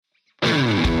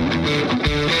Welcome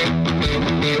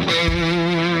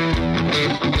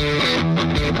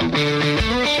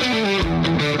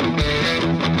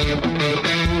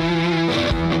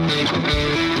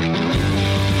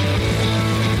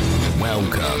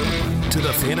to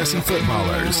the Fantasy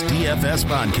Footballers DFS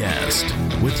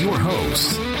Podcast with your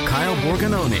hosts, Kyle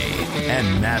Borgononi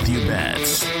and Matthew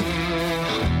Betts.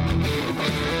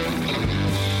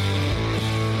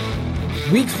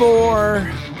 Week 4,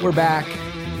 we're back.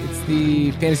 It's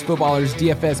the Fantasy Footballers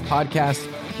DFS Podcast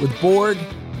with Borg,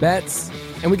 Betts,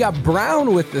 and we got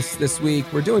Brown with us this week.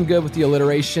 We're doing good with the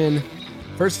alliteration.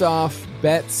 First off,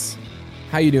 Betts,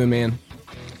 how you doing, man?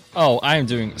 Oh, I am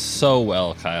doing so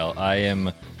well, Kyle. I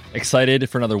am excited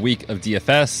for another week of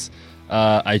DFS.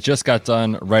 I just got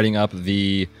done writing up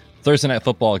the Thursday Night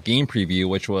Football game preview,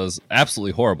 which was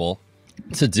absolutely horrible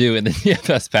to do in the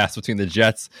DFS pass between the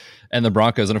Jets and the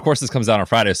Broncos. And of course, this comes out on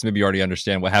Friday, so maybe you already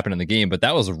understand what happened in the game, but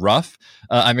that was rough.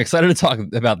 I'm excited to talk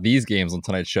about these games on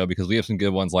tonight's show because we have some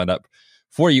good ones lined up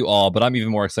for you all, but I'm even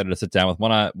more excited to sit down with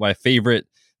one of my favorite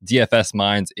DFS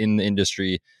minds in the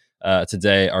industry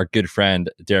today, our good friend,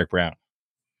 Derek Brown.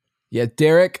 Yeah,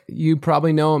 Derek, you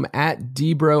probably know him at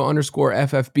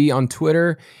Dbro_FFB on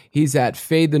Twitter. He's at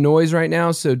Fade the Noise right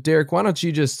now. So, Derek, why don't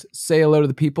you just say hello to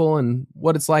the people and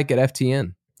what it's like at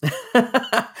FTN?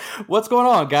 What's going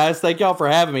on, guys? Thank y'all for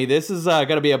having me. This is going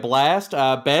to be a blast.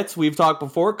 Betts, we've talked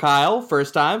before. Kyle,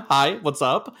 first time. Hi, what's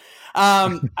up?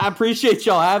 I appreciate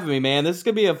y'all having me, man. This is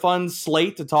going to be a fun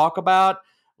slate to talk about.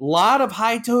 A lot of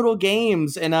high total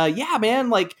games. And yeah, man,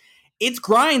 like, it's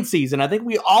grind season. I think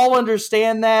we all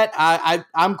understand that.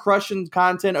 I'm crushing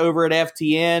content over at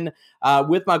FTN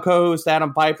with my co-host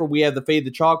Adam Piper. We have the Fade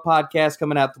the Chalk podcast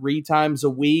coming out 3 times a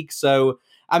week. So,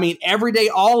 I mean, every day,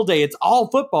 all day, it's all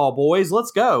football, boys.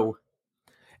 Let's go.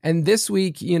 And this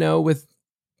week, you know, with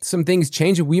some things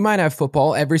changing, we might have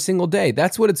football every single day.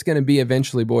 That's what it's going to be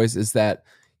eventually, boys, is that,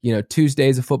 you know,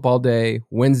 Tuesday's a football day,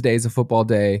 Wednesday's a football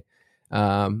day.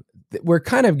 We're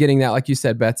kind of getting that, like you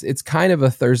said, Betts. It's kind of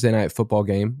a Thursday night football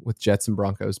game with Jets and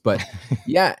Broncos. But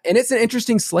yeah, and it's an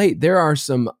interesting slate. There are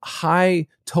some high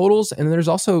totals, and there's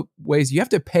also ways you have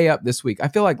to pay up this week. I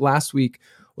feel like last week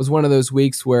was one of those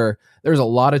weeks where there's a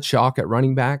lot of chalk at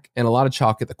running back and a lot of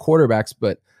chalk at the quarterbacks,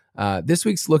 but this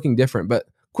week's looking different. But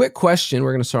quick question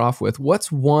we're going to start off with.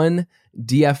 What's one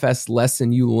DFS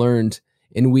lesson you learned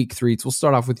in week 3? So we'll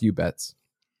start off with you, Betts.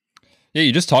 Yeah,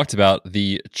 you just talked about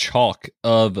the chalk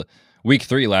of week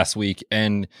 3 last week.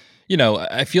 And, you know,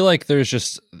 I feel like there's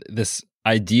just this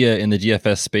idea in the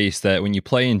DFS space that when you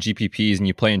play in GPPs and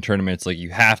you play in tournaments, like you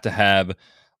have to have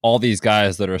all these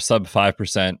guys that are sub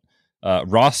 5%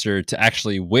 rostered to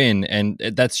actually win. And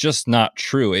that's just not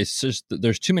true. It's just,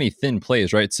 there's too many thin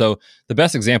plays, right? So the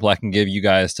best example I can give you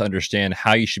guys to understand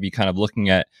how you should be kind of looking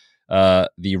at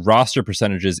the roster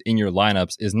percentages in your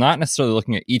lineups is not necessarily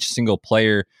looking at each single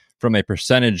player from a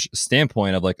percentage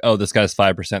standpoint of like, oh, this guy's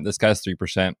 5%, this guy's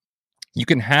 3%. You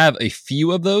can have a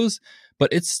few of those,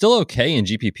 but it's still okay in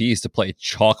GPPs to play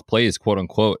chalk plays, quote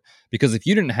unquote, because if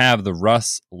you didn't have the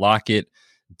Russ, Lockett,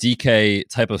 DK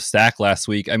type of stack last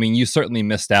week, I mean, you certainly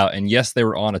missed out. And yes, they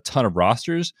were on a ton of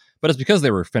rosters, but it's because they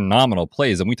were phenomenal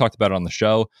plays. And we talked about it on the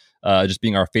show, just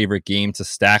being our favorite game to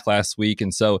stack last week.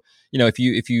 And so, you know, if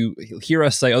you hear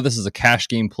us say, oh, this is a cash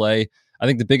game play, I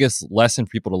think the biggest lesson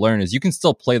for people to learn is you can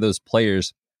still play those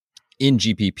players in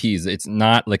GPPs. It's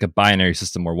not like a binary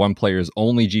system where one player is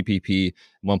only GPP,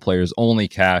 one player is only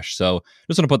cash. So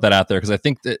just want to put that out there because I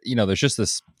think that, you know, there's just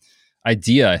this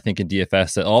idea, I think, in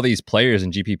DFS that all these players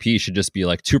in GPP should just be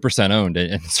like 2% owned.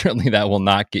 And certainly that will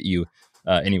not get you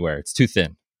anywhere. It's too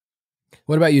thin.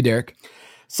 What about you, Derek?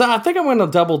 So I think I'm going to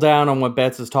double down on what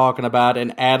Betts is talking about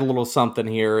and add a little something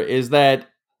here is that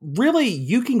really,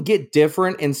 you can get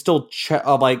different and still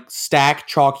like stack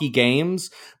chalky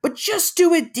games, but just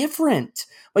do it different.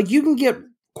 Like you can get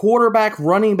quarterback,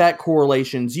 running back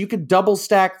correlations. You could double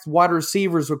stack wide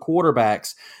receivers with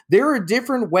quarterbacks. There are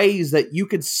different ways that you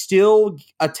could still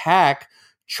attack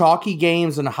chalky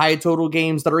games and high total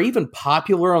games that are even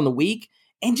popular on the week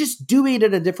and just do it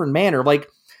in a different manner. Like,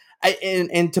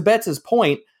 and to Betts'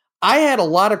 point, I had a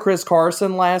lot of Chris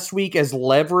Carson last week as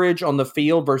leverage on the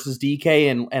field versus DK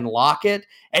and Lockett.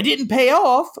 It didn't pay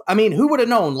off. I mean, who would have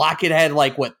known Lockett had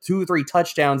 2 or 3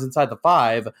 touchdowns inside the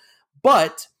 5?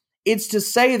 But it's to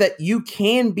say that you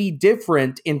can be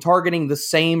different in targeting the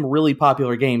same really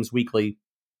popular games weekly.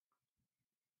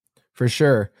 For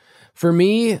sure. For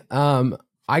me,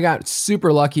 I got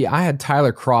super lucky. I had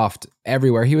Tyler Kroft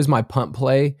everywhere. He was my punt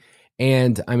play.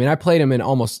 And I mean, I played him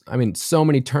in so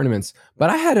many tournaments, but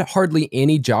I had hardly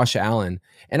any Josh Allen.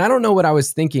 And I don't know what I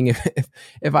was thinking.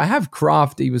 If I have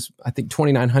Croft, he was, I think,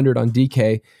 2,900 on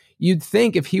DK. You'd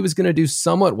think if he was going to do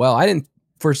somewhat well, I didn't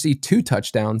foresee 2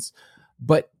 touchdowns,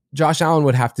 but Josh Allen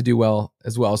would have to do well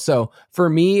as well. So for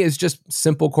me, it's just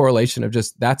simple correlation of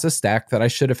just that's a stack that I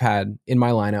should have had in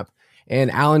my lineup. And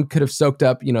Allen could have soaked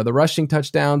up, the rushing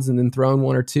touchdowns and then thrown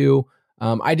 1 or 2.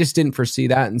 I just didn't foresee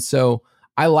that. And so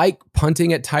I like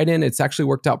punting at tight end. It's actually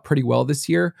worked out pretty well this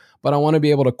year, but I want to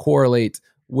be able to correlate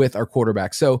with our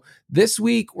quarterback. So this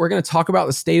week, we're going to talk about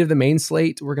the state of the main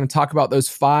slate. We're going to talk about those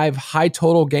 5 high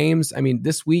total games. I mean,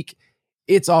 this week,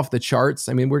 it's off the charts.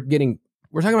 I mean, we're talking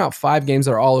about 5 games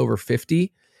that are all over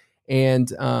 50.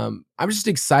 And I'm just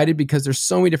excited because there's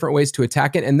so many different ways to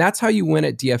attack it. And that's how you win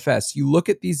at DFS. You look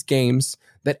at these games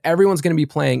that everyone's going to be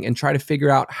playing and try to figure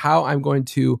out how I'm going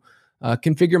to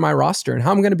configure my roster and how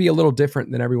I'm going to be a little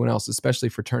different than everyone else, especially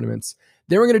for tournaments.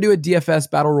 Then we're going to do a DFS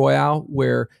battle royale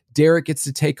where Derek gets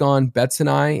to take on Betts and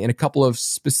I in a couple of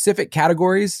specific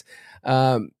categories.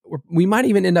 We might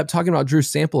even end up talking about Drew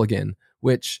Sample again,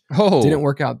 which didn't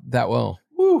work out that well.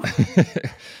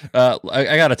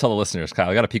 I got to tell the listeners, Kyle,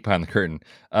 I got to peek behind the curtain.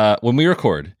 When we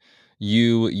record,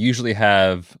 you usually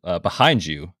have behind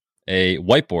you a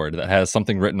whiteboard that has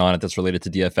something written on it that's related to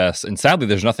DFS. And sadly,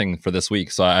 there's nothing for this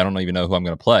week, so I don't even know who I'm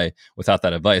going to play without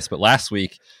that advice. But last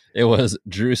week, it was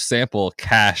Drew Sample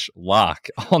cash lock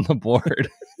on the board.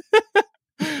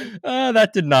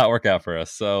 That did not work out for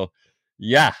us. So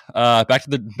yeah, back to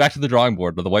the drawing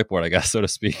board, or the whiteboard, I guess, so to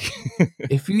speak.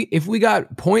 If we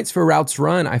got points for routes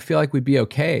run, I feel like we'd be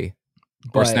okay.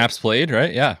 Or snaps played,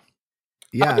 right? Yeah.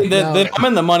 I mean, then I'm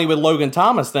in the money with Logan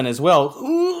Thomas then as well.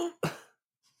 Ooh.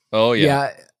 Oh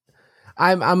yeah.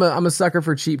 I'm a sucker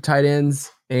for cheap tight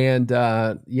ends, and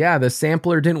the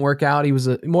sampler didn't work out. He was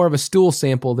more of a stool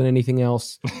sample than anything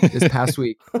else this past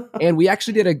week. And we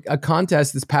actually did a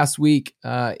contest this past week.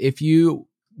 If you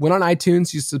went on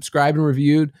iTunes, you subscribed and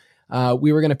reviewed,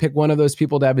 we were going to pick one of those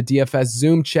people to have a DFS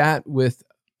Zoom chat with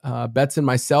Betts and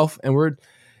myself, and we're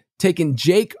taking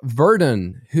Jake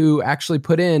Verdon, who actually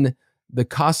put in the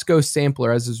Costco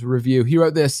sampler as his review. He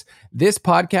wrote this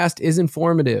podcast is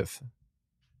informative.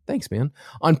 Thanks, man.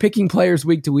 On picking players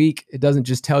week to week, it doesn't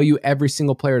just tell you every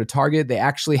single player to target. They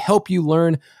actually help you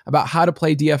learn about how to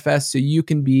play DFS so you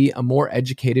can be a more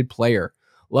educated player.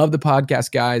 Love the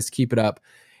podcast, guys. Keep it up.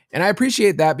 And I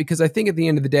appreciate that because I think at the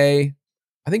end of the day,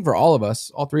 I think for all of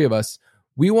us, all 3 of us,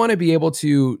 we want to be able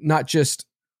to not just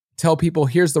tell people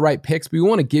here's the right picks, but we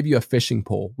want to give you a fishing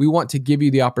pole. We want to give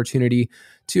you the opportunity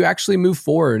to actually move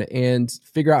forward and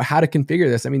figure out how to configure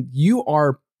this. I mean, you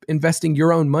are investing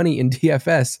your own money in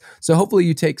DFS, so hopefully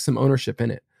you take some ownership in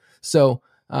it. So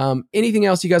anything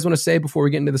else you guys want to say before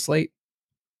we get into the slate?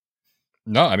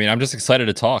 No, I mean, I'm just excited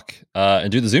to talk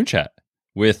and do the Zoom chat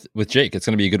with Jake. It's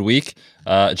going to be a good week.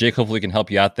 Jake hopefully can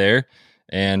help you out there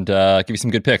and give you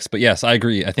some good picks. But yes, I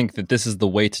agree. I think that this is the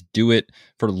way to do it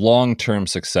for long-term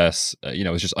success.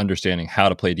 It's just understanding how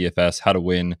to play DFS, how to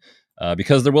win,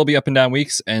 because there will be up and down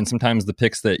weeks. And sometimes the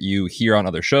picks that you hear on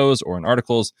other shows or in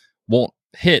articles won't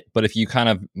hit. But if you kind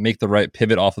of make the right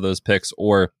pivot off of those picks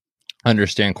or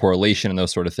understand correlation and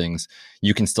those sort of things,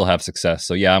 you can still have success.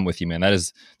 So yeah, I'm with you, man.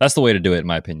 That's the way to do it, in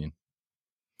my opinion.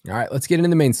 All right, let's get into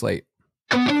the main slate.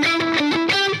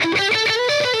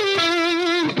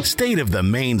 State of the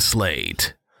main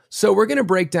slate. So we're going to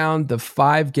break down the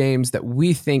 5 games that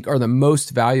we think are the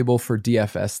most valuable for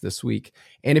DFS this week.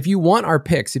 And if you want our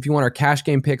picks, if you want our cash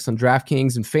game picks on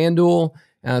DraftKings and FanDuel,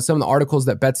 some of the articles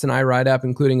that Betts and I write up,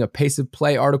 including a pace of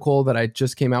play article that I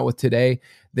just came out with today,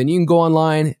 then you can go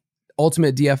online,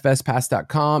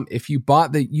 ultimatedfspass.com. If you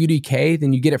bought the UDK,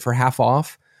 then you get it for half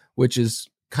off, which is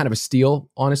kind of a steal.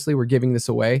 Honestly, we're giving this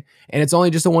away, and it's only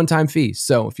just a one-time fee.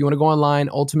 So if you want to go online,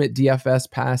 Ultimate DFS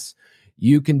Pass,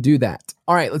 you can do that.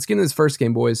 All right, let's get into this first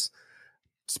game, boys.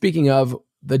 Speaking of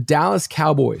the Dallas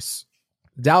Cowboys.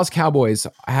 The Dallas Cowboys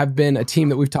have been a team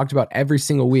that we've talked about every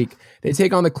single week. They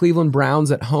take on the Cleveland Browns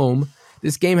at home.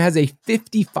 This game has a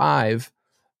 55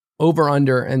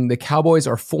 over-under, and the Cowboys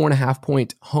are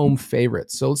 4.5-point home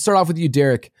favorites. So let's start off with you,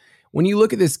 Derek. When you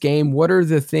look at this game, what are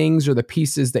the things or the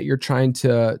pieces that you're trying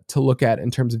to look at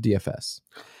in terms of DFS?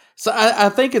 So I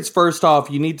think it's first off,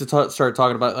 you need to start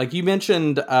talking about, like you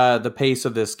mentioned, the pace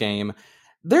of this game.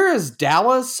 There is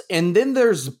Dallas, and then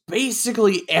there's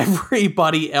basically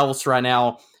everybody else right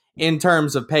now in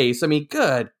terms of pace. I mean,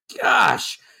 good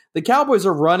gosh. The Cowboys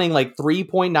are running like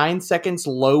 3.9 seconds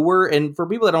lower. And for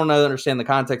people that don't understand the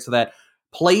context of that,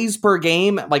 plays per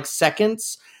game, like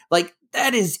seconds, like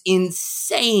that is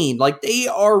insane. Like they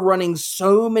are running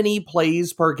so many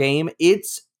plays per game.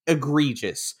 It's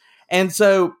egregious. And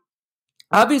so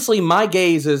obviously my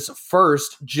gaze is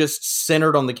first just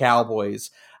centered on the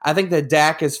Cowboys. I think that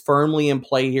Dak is firmly in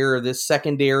play here. This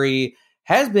secondary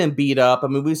has been beat up. I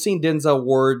mean, we've seen Denzel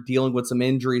Ward dealing with some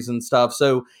injuries and stuff.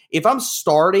 So if I'm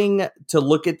starting to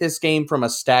look at this game from a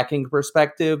stacking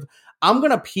perspective, I'm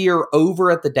going to peer over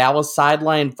at the Dallas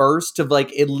sideline first to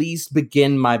like at least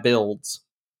begin my builds.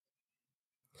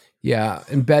 Yeah.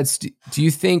 And Betts, do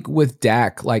you think with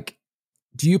Dak, like,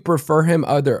 do you prefer him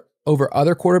over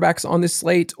other quarterbacks on this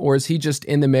slate, or is he just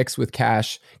in the mix with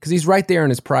Cash? Because he's right there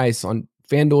in his price. On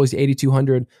FanDuel, he's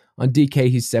 8,200. On DK,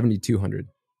 he's 7,200.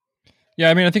 Yeah,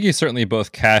 I mean, I think he's certainly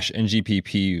both cash and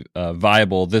GPP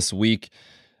viable this week.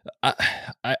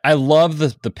 I love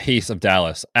the pace of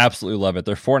Dallas. Absolutely love it.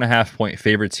 They're 4.5 point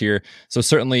favorites here. So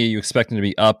certainly you expect them to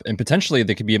be up, and potentially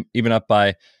they could be even up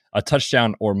by a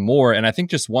touchdown or more. And I think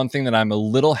just one thing that I'm a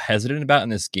little hesitant about in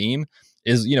this game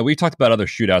is, we talked about other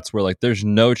shootouts where like there's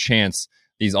no chance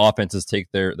these offenses take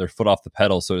their foot off the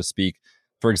pedal, so to speak.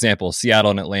 For example, Seattle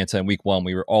and Atlanta in week 1,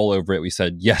 we were all over it. We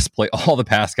said, yes, play all the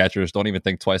pass catchers. Don't even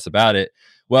think twice about it.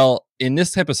 Well, in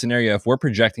this type of scenario, if we're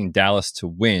projecting Dallas to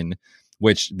win,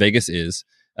 which Vegas is,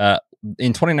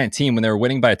 in 2019, when they were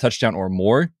winning by a touchdown or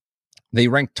more, they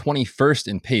ranked 21st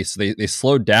in pace. So they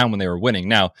slowed down when they were winning.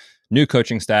 Now, new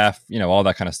coaching staff, all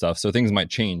that kind of stuff. So things might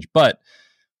change. But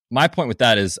my point with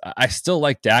that is I still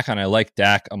like Dak, and I like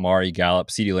Dak, Amari, Gallup,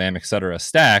 CeeDee Lamb, etc.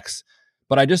 stacks.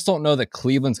 But I just don't know that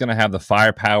Cleveland's going to have the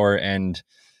firepower and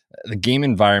the game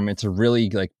environment to really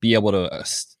like be able to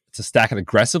stack it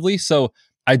aggressively. So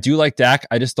I do like Dak.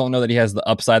 I just don't know that he has the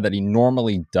upside that he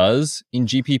normally does in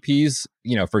GPPs.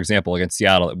 For example, against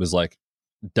Seattle, it was like,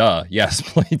 duh, yes,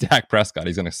 play Dak Prescott.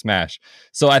 He's going to smash.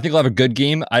 So I think he'll have a good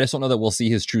game. I just don't know that we'll see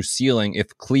his true ceiling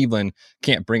if Cleveland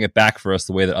can't bring it back for us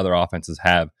the way that other offenses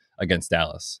have against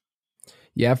Dallas.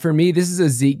 Yeah, for me, this is a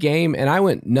Zeke game, and I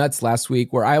went nuts last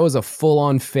week where I was a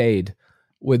full-on fade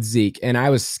with Zeke, and I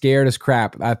was scared as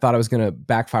crap. I thought it was going to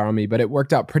backfire on me, but it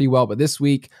worked out pretty well. But this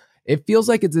week, it feels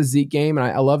like it's a Zeke game, and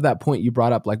I love that point you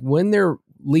brought up. Like when they're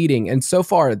leading, and so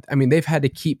far, I mean, they've had to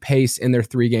keep pace in their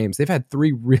 3 games. They've had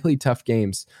 3 really tough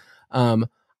games.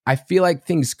 I feel like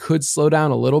things could slow down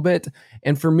a little bit.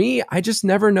 And for me, I just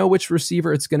never know which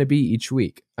receiver it's going to be each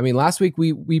week. I mean, last week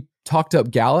we talked up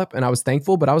Gallup and I was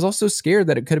thankful, but I was also scared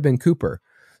that it could have been Cooper.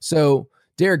 So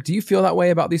Derek, do you feel that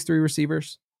way about these 3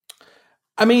 receivers?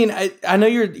 I mean, I know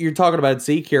you're talking about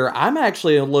Zeke here. I'm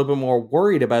actually a little bit more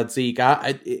worried about Zeke.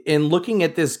 In looking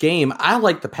at this game, I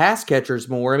like the pass catchers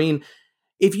more. I mean,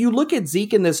 if you look at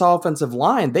Zeke in this offensive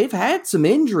line, they've had some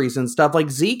injuries and stuff. Like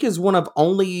Zeke is one of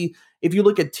only, if you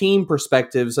look at team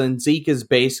perspectives, and Zeke is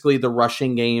basically the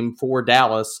rushing game for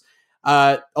Dallas,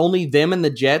 only them and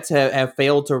the Jets have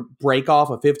failed to break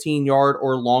off a 15-yard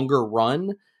or longer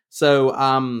run. So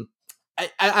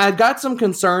I got some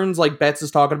concerns like Betts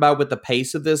is talking about with the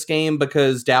pace of this game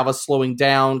because Dallas slowing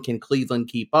down. Can Cleveland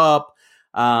keep up?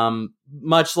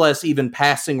 Much less even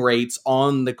passing rates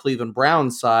on the Cleveland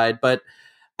Browns side. But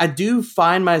I do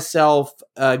find myself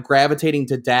gravitating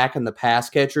to Dak and the pass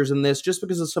catchers in this just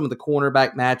because of some of the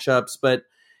cornerback matchups. But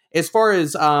as far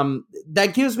as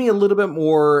that gives me a little bit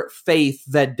more faith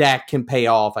that Dak can pay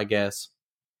off, I guess.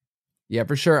 Yeah,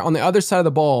 for sure. On the other side of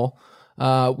the ball,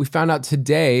 we found out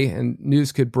today, and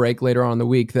news could break later on in the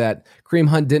week, that Kareem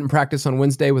Hunt didn't practice on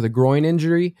Wednesday with a groin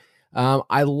injury.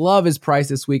 I love his price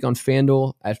this week on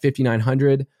FanDuel at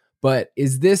 5,900. But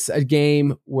is this a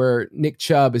game where Nick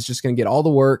Chubb is just going to get all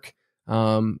the work,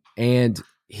 and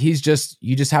you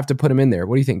just have to put him in there?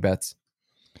 What do you think, Betts?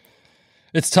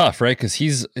 It's tough, right? Because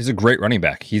he's a great running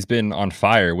back. He's been on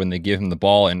fire when they give him the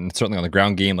ball, and certainly on the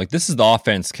ground game. Like this is the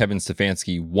offense Kevin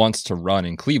Stefanski wants to run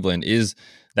in Cleveland. Is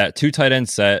that 2 tight end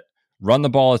set, run the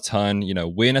ball a ton,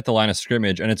 win at the line of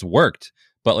scrimmage, and it's worked.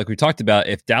 But like we talked about,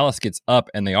 if Dallas gets up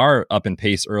and they are up in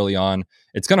pace early on,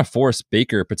 it's going to force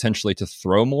Baker potentially to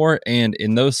throw more. And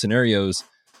in those scenarios,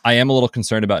 I am a little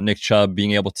concerned about Nick Chubb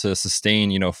being able to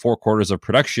sustain, 4 quarters of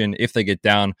production if they get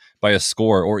down by a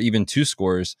score or even 2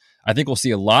 scores. I think we'll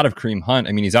see a lot of Kareem Hunt.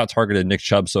 I mean, he's out-targeted Nick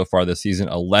Chubb so far this season,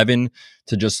 11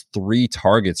 to just 3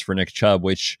 targets for Nick Chubb,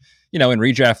 which, in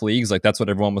redraft leagues, like that's what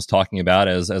everyone was talking about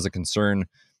as a concern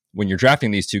when you're drafting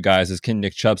these 2 guys is can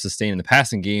Nick Chubb sustain in the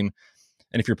passing game?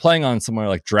 And if you're playing on somewhere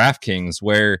like DraftKings,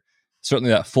 where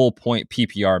certainly that full point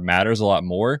PPR matters a lot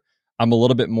more, I'm a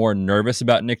little bit more nervous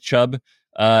about Nick Chubb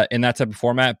in that type of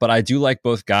format. But I do like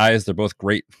both guys. They're both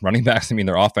great running backs. I mean,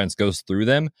 their offense goes through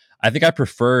them. I think I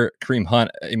prefer Kareem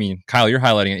Hunt. I mean, Kyle, you're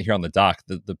highlighting it here on the doc.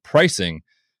 The pricing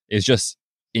is just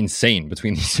insane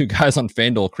between these 2 guys on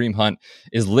FanDuel. Kareem Hunt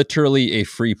is literally a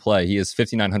free play. He is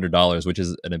 $5,900, which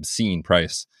is an obscene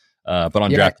price. But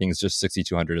on Yeah. DraftKings, just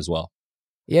 6,200 as well.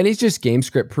 Yeah, and he's just game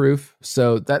script proof.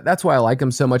 So that's why I like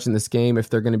him so much in this game. If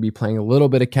they're going to be playing a little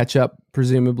bit of catch up,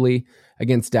 presumably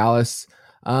against Dallas.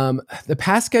 The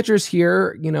pass catchers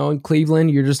here, in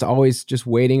Cleveland, you're just always just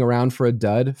waiting around for a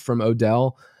dud from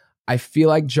Odell. I feel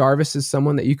like Jarvis is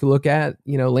someone that you could look at.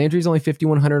 Landry's only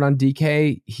 5,100 on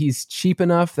DK. He's cheap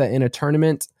enough that in a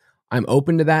tournament, I'm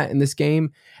open to that in this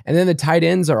game. And then the tight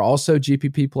ends are also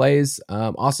GPP plays.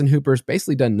 Austin Hooper's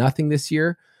basically done nothing this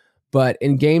year. But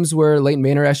in games where Leighton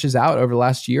Vander Esch is out over the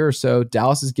last year or so,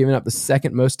 Dallas has given up the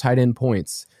second most tight end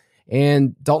points.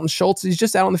 And Dalton Schultz, he's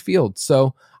just out on the field.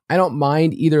 So I don't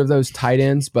mind either of those tight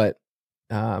ends, but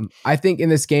I think in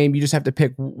this game, you just have to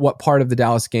pick what part of the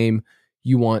Dallas game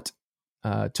you want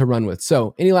to run with.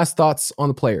 So any last thoughts on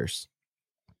the players?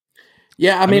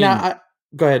 Yeah, I mean,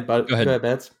 go ahead, bud. Go ahead. Go ahead,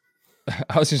 Betts.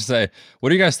 I was just going to say,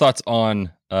 what are you guys' thoughts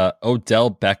on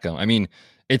Odell Beckham? I mean,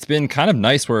 it's been kind of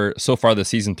nice where so far this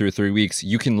season through 3 weeks,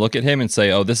 you can look at him and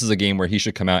say, oh, this is a game where he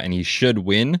should come out and he should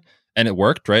win. And it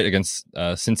worked, right, against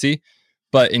Cincy.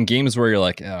 But in games where you're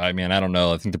like, I don't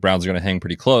know, I think the Browns are going to hang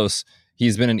pretty close.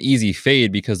 He's been an easy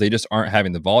fade because they just aren't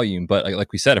having the volume. But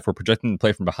like we said, if we're projecting to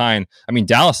play from behind,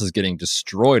 Dallas is getting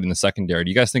destroyed in the secondary.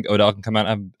 Do you guys think Odell can come out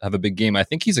and have a big game? I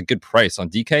think he's a good price on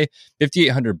DK,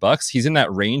 $5,800. He's in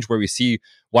that range where we see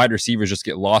wide receivers just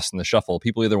get lost in the shuffle.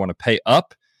 People either want to pay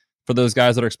up for those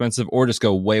guys that are expensive or just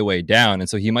go way, way down. And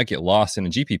so he might get lost. And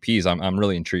in GPPs, I'm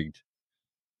really intrigued.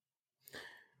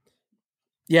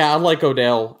 Yeah, I like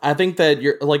Odell. I think that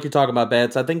you're talking about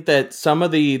bets. I think that some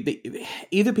of the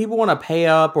either people want to pay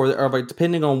up or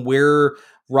depending on where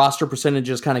roster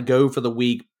percentages kind of go for the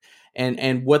week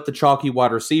and what the chalky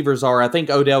wide receivers are, I think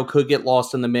Odell could get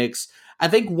lost in the mix. I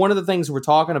think one of the things we're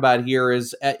talking about here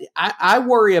is I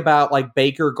worry about like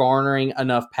Baker garnering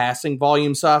enough passing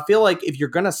volume. So I feel like if you're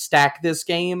going to stack this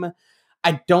game,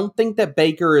 I don't think that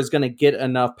Baker is going to get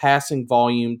enough passing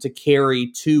volume to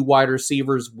carry two wide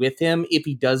receivers with him if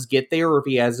he does get there or if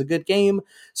he has a good game.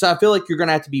 So I feel like you're going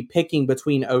to have to be picking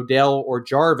between Odell or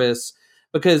Jarvis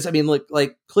because,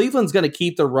 like Cleveland's going to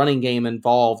keep the running game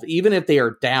involved, even if they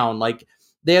are down. Like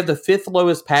they have the fifth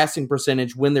lowest passing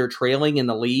percentage when they're trailing in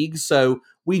the league. So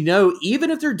we know even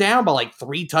if they're down by like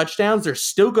 3 touchdowns, they're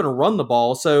still going to run the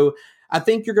ball. So I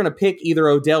think you're going to pick either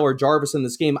Odell or Jarvis in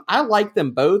this game. I like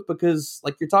them both because,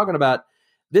 like you're talking about,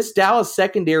 this Dallas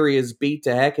secondary is beat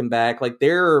to heck and back. Like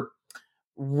they're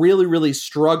really, really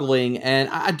struggling. And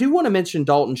I do want to mention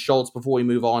Dalton Schultz before we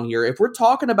move on here. If we're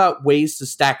talking about ways to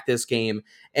stack this game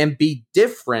and be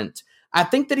different, I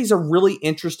think that he's a really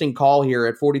interesting call here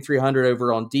at 4,300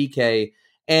 over on DK.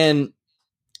 And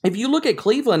if you look at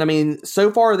Cleveland, so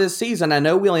far this season, I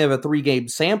know we only have a 3-game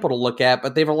sample to look at,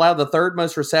 but they've allowed the 3rd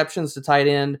most receptions to tight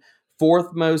end,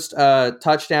 4th most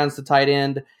touchdowns to tight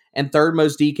end, and 3rd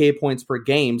most DK points per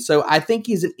game. So I think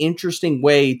he's an interesting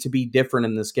way to be different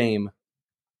in this game.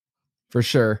 For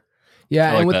sure.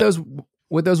 Yeah, and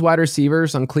with those wide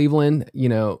receivers on Cleveland,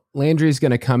 Landry's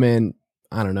going to come in,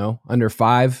 I don't know, under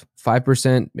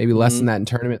 5%, maybe less than that in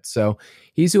tournaments. So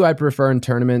he's who I prefer in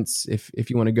tournaments if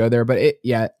you want to go there. But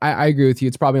I agree with you.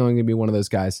 It's probably only going to be one of those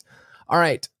guys. All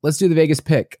right, let's do the Vegas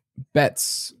pick.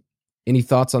 Bets. Any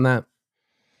thoughts on that?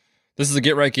 This is a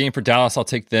get-right game for Dallas. I'll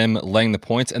take them laying the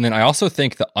points. And then I also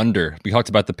think the under. We talked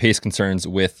about the pace concerns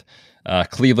with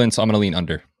Cleveland, so I'm going to lean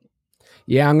under.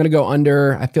 Yeah, I'm going to go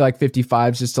under. I feel like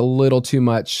 55 is just a little too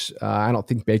much. I don't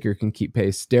think Baker can keep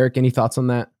pace. Derek, any thoughts on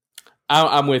that?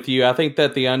 I'm with you. I think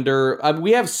that the under,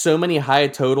 we have so many high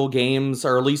total games,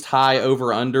 or at least high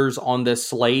over-unders on this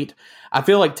slate. I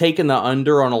feel like taking the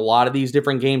under on a lot of these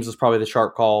different games is probably the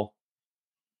sharp call.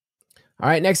 All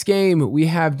right, next game, we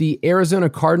have the Arizona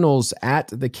Cardinals at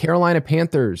the Carolina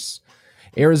Panthers.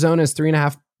 Arizona is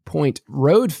 3.5-point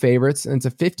road favorites, and it's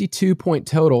a 52-point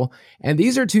total. And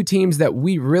these are two teams that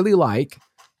we really like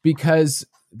because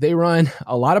they run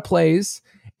a lot of plays.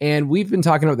 And we've been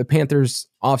talking about the Panthers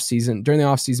during the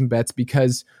offseason bets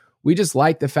because we just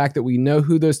like the fact that we know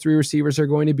who those 3 receivers are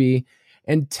going to be.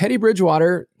 And Teddy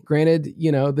Bridgewater, granted, the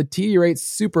TD rate's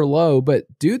super low, but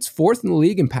dude's 4th in the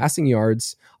league in passing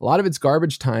yards. A lot of it's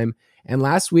garbage time. And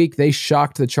last week they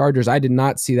shocked the Chargers. I did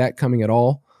not see that coming at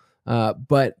all.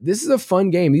 But this is a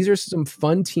fun game. These are some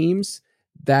fun teams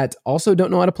that also don't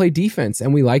know how to play defense.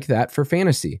 And we like that for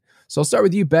fantasy. So I'll start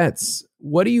with you, Betts.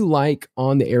 What do you like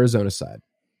on the Arizona side?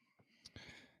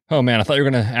 Oh, man, I thought you were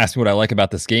going to ask me what I like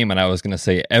about this game, and I was going to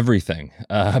say everything.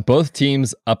 Both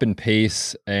teams up in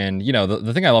pace, and,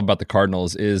 the thing I love about the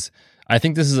Cardinals is I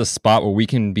think this is a spot where we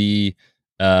can be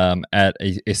at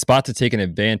a spot to take an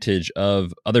advantage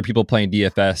of other people playing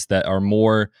DFS that are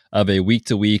more of a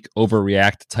week-to-week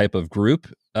overreact type of group,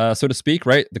 so to speak,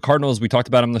 right? The Cardinals, we talked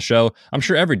about them on the show. I'm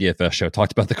sure every DFS show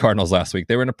talked about the Cardinals last week.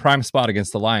 They were in a prime spot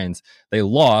against the Lions. They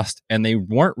lost, and they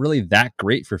weren't really that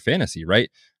great for fantasy, right?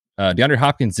 DeAndre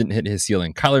Hopkins didn't hit his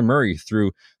ceiling. Kyler Murray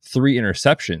threw 3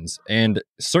 interceptions, and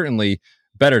certainly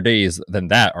better days than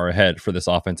that are ahead for this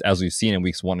offense, as we've seen in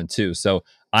weeks 1 and 2. So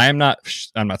I'm not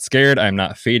scared. I'm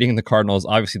not fading the Cardinals.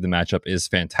 Obviously, the matchup is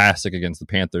fantastic against the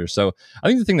Panthers. So I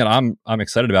think the thing that I'm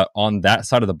excited about on that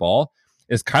side of the ball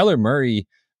is Kyler Murray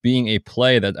being a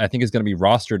play that I think is going to be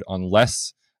rostered on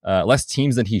less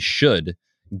teams than he should,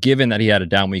 given that he had a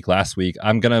down week last week.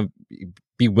 I'm going to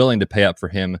be willing to pay up for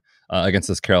him against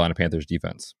this Carolina Panthers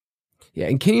defense. Yeah,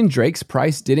 and Kenyon Drake's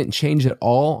price didn't change at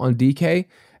all on DK.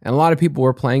 And a lot of people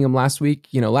were playing him last week.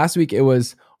 Last week it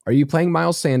was, are you playing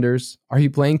Miles Sanders? Are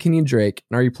you playing Kenyon Drake?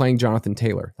 And are you playing Jonathan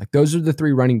Taylor? Like, those are the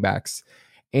 3 running backs.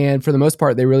 And for the most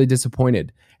part, they really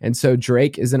disappointed. And so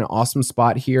Drake is in an awesome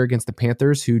spot here against the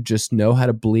Panthers, who just know how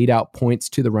to bleed out points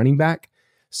to the running back.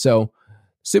 So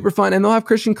super fun. And they'll have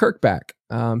Christian Kirk back.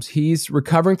 He's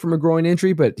recovering from a groin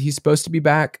injury, but he's supposed to be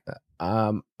back.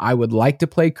 I would like to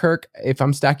play Kirk if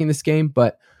I'm stacking this game,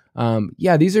 but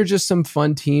these are just some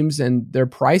fun teams, and their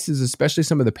prices, especially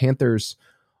some of the Panthers,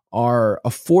 are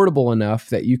affordable enough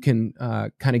that you can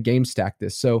kind of game stack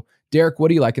this. So, Derek, what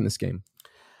do you like in this game?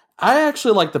 I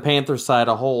actually like the Panthers side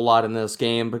a whole lot in this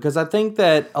game because I think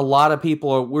that a lot of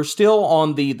people we're still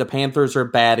on the Panthers are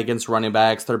bad against running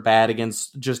backs. They're bad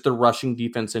against just the rushing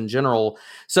defense in general.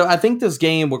 So I think this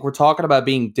game, what we're talking about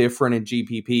being different in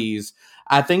GPPs,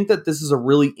 I think that this is a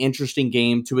really interesting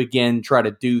game to, again, try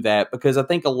to do that because I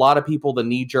think a lot of people, the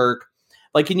knee jerk,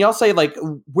 like, can y'all say, like,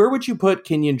 where would you put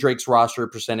Kenyon Drake's roster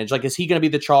percentage? Like, is he going to be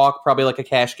the chalk, probably like a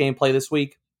cash game play this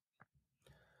week?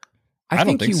 I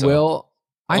think he will.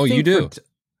 You do?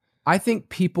 I think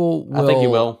people will. I think he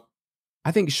will.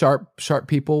 I think sharp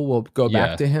people will go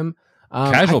back to him.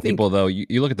 Casual people, though,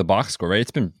 you look at the box score, right?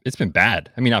 It's been bad.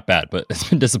 I mean, not bad, but it's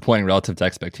been disappointing relative to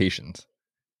expectations.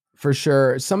 For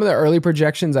sure. Some of the early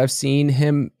projections, I've seen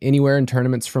him anywhere in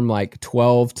tournaments from like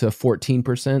 12 to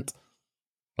 14%. Well,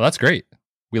 that's great.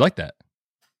 We like that.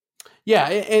 Yeah,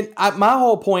 and my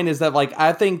whole point is that, like,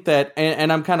 I think that,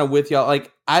 and I'm kind of with y'all,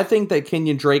 like, I think that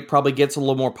Kenyon Drake probably gets a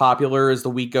little more popular as the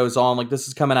week goes on. Like, this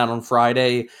is coming out on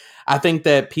Friday. I think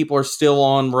that people are still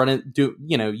on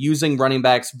using running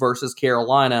backs versus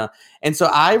Carolina. And so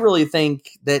I really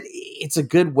think that it's a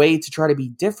good way to try to be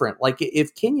different. Like,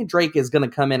 if Kenyon Drake is going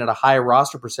to come in at a higher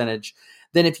roster percentage,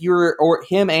 then if you're, or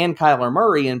him and Kyler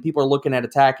Murray, and people are looking at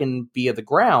attacking via the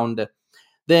ground,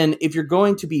 then if you're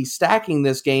going to be stacking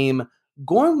this game,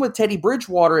 going with Teddy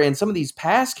Bridgewater and some of these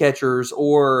pass catchers,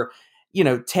 or,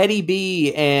 Teddy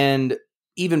B, and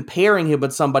even pairing him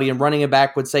with somebody and running it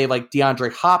back with, say, like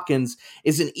DeAndre Hopkins,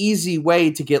 is an easy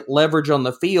way to get leverage on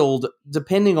the field,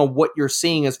 depending on what you're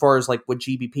seeing as far as like what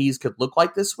GBPs could look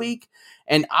like this week.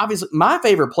 And obviously, my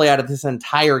favorite play out of this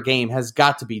entire game has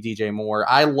got to be DJ Moore.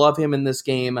 I love him in this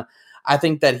game. I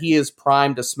think that he is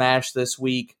primed to smash this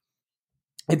week.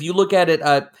 If you look at it,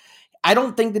 I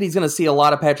don't think that he's going to see a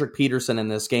lot of Patrick Peterson in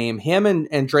this game. Him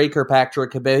and Drake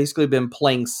Kirkpatrick have basically been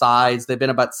playing sides. They've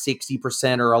been about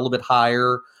 60% or a little bit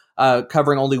higher,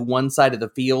 covering only one side of the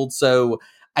field. So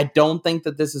I don't think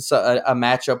that this is a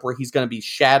matchup where he's going to be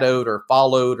shadowed or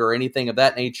followed or anything of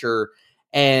that nature.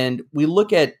 And we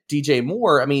look at DJ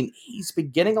Moore. I mean, he's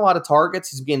been getting a lot of targets.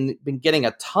 He's been getting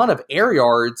a ton of air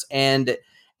yards. And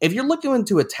if you're looking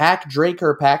to attack Drake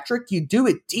Kirkpatrick, you do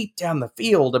it deep down the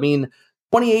field. I mean,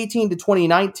 2018 to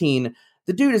 2019,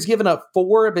 the dude has given up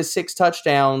 4 of his 6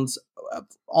 touchdowns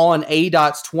on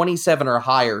ADOTs 27 or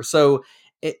higher. So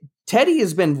Teddy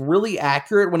has been really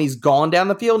accurate when he's gone down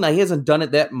the field. Now, he hasn't done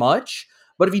it that much,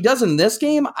 but if he does in this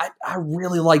game, I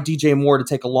really like DJ Moore to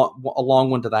take a long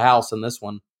one to the house in this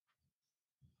one.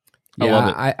 Yeah, I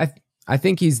love it. I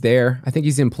think he's there. I think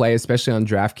he's in play, especially on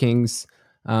DraftKings.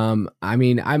 I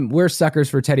mean, we're suckers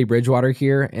for Teddy Bridgewater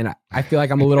here, and I feel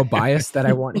like I'm a little biased that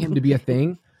I want him to be a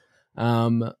thing. Is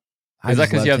that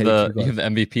because you have the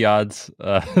MVP odds,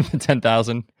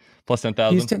 10,000 plus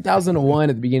 10,000? He's 10,001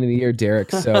 at the beginning of the year,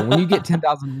 Derek. So when you get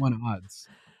 10,001 odds,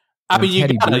 I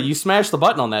mean, you smash the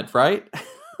button on that, right?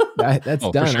 That's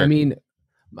done. Sure.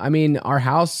 I mean, our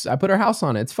house. I put our house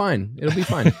on it. It's fine. It'll be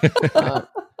fine.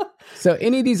 So,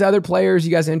 any of these other players,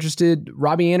 you guys interested?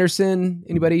 Robbie Anderson,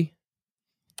 anybody?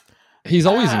 He's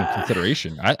always in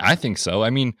consideration. I think so.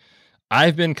 I mean,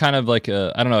 I've been kind of like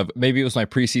I don't know, maybe it was my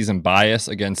preseason bias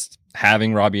against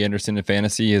having Robbie Anderson in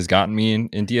fantasy has gotten me in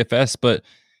DFS, but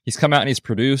He's come out and he's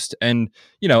produced. And,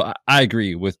 I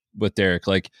agree with Derek.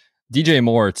 Like, DJ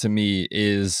Moore to me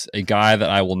is a guy that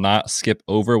I will not skip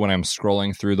over when I'm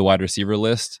scrolling through the wide receiver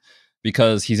list,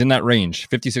 because he's in that range,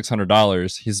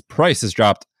 $5,600. His price has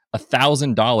dropped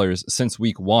 $1,000 since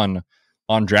week 1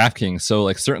 on DraftKings. So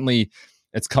like, certainly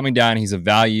it's coming down. He's a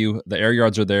value. The air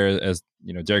yards are there, as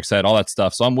Derek said, all that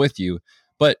stuff. So I'm with you,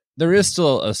 but there is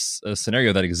still a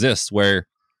scenario that exists where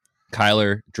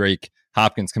Kyler, Drake,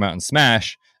 Hopkins come out and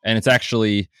smash, and it's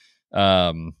actually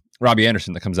Robbie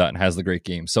Anderson that comes out and has the great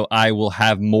game. So I will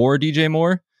have more DJ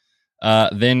Moore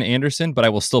than Anderson, but I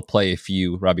will still play a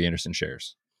few Robbie Anderson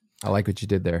shares. I like what you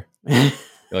did there. You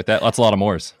like that? That's a lot of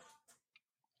Moores.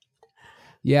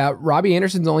 Yeah, Robbie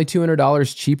Anderson's only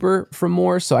 $200 cheaper from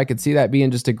Moore, so I could see that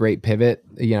being just a great pivot.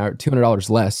 $200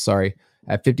 less, sorry,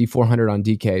 at $5,400 on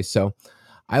DK. So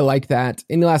I like that.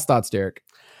 Any last thoughts, Derek?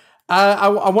 I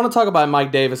want to talk about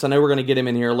Mike Davis. I know we're going to get him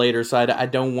in here later, so I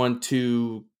don't want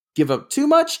to give up too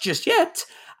much just yet.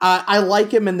 I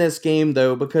like him in this game,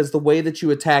 though, because the way that you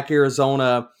attack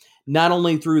Arizona, not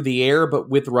only through the air, but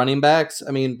with running backs. I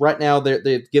mean, right now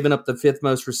they've given up the 5th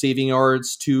most receiving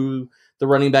yards to the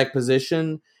running back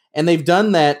position, and they've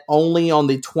done that only on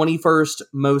the 21st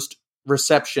most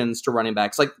receptions to running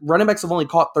backs. Like, running backs have only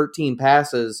caught 13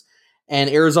 passes,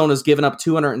 and Arizona's given up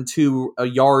 202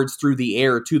 yards through the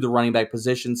air to the running back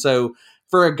position. So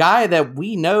for a guy that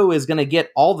we know is going to get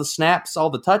all the snaps,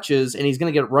 all the touches, and he's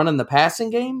going to get run in the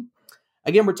passing game,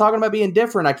 again, we're talking about being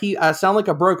different. I sound like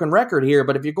a broken record here,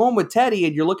 but if you're going with Teddy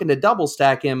and you're looking to double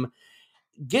stack him,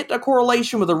 get a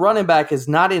correlation with a running back is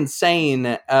not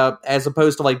insane, as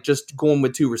opposed to like just going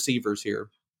with 2 receivers here.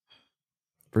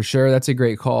 For sure, that's a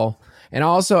great call. And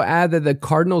I'll also add that the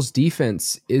Cardinals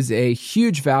defense is a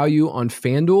huge value on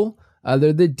FanDuel.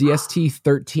 They're the DST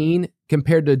 13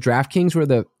 compared to DraftKings, where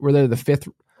they're the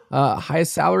 5th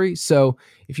highest salary. So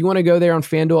if you want to go there on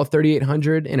FanDuel at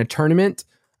 3,800 in a tournament,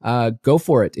 go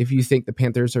for it. If you think the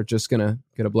Panthers are just gonna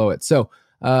blow it. So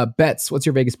bets, what's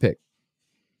your Vegas pick?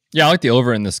 Yeah, I like the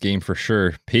over in this game for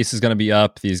sure. Pace is going to be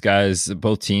up. These guys,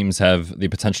 both teams have the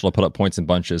potential to put up points in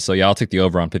bunches. So yeah, I'll take the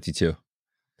over on 52.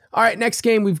 All right, next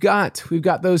game we've got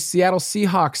those Seattle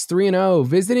Seahawks 3-0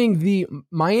 visiting the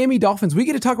Miami Dolphins. We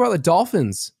get to talk about the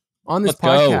Dolphins on this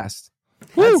podcast.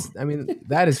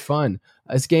 That is fun.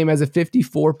 This game has a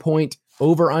 54-point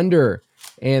over-under,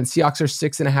 and Seahawks are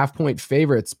 6.5-point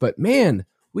favorites. But man,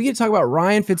 we get to talk about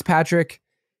Ryan Fitzpatrick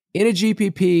in a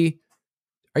GPP.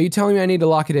 Are you telling me I need to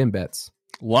lock it in, Bets?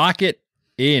 Lock it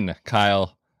in,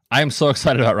 Kyle. I am so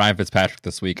excited about Ryan Fitzpatrick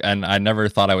this week, and I never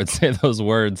thought I would say those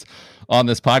words on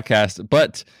this podcast.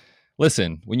 But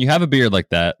listen, when you have a beard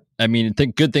like that, I mean,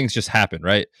 good things just happen,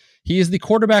 right? He is the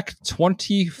quarterback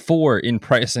 24 in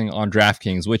pricing on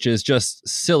DraftKings, which is just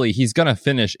silly. He's going to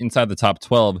finish inside the top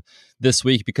 12 this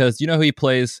week because you know who he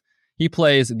plays? He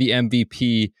plays the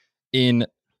MVP in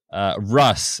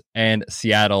Russ and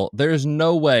Seattle. There's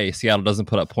no way Seattle doesn't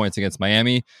put up points against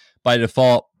Miami. By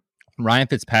default, Ryan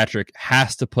Fitzpatrick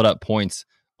has to put up points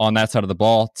on that side of the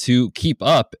ball to keep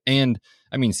up. And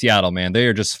I mean, Seattle, man, they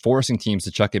are just forcing teams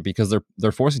to chuck it because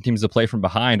they're forcing teams to play from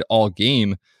behind all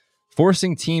game,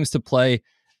 forcing teams to play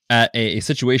at a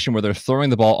situation where they're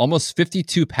throwing the ball almost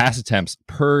 52 pass attempts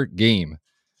per game.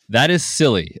 That is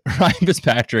silly. Ryan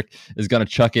Fitzpatrick is going to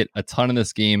chuck it a ton in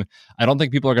this game. I don't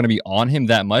think people are going to be on him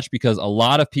that much because a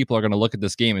lot of people are going to look at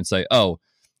this game and say, oh,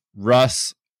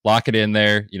 Russ, lock it in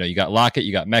there. You got Lockett,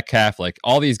 you got Metcalf. Like,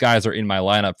 all these guys are in my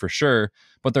lineup for sure,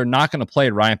 but they're not going to play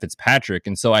Ryan Fitzpatrick.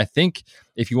 And so I think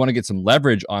if you want to get some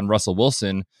leverage on Russell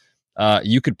Wilson,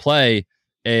 you could play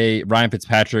a Ryan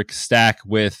Fitzpatrick stack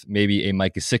with maybe a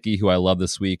Mike Gesicki, who I love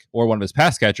this week, or one of his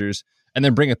pass catchers, and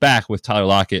then bring it back with Tyler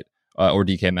Lockett or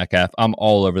DK Metcalf. I'm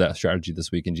all over that strategy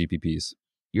this week in GPPs.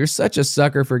 You're such a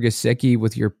sucker for Gesicki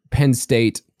with your Penn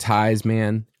State ties,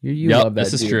 man. You love that.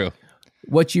 This is true.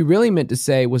 What you really meant to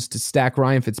say was to stack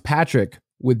Ryan Fitzpatrick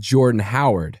with Jordan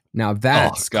Howard. Now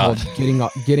that's called getting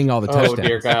all the touchdowns. Oh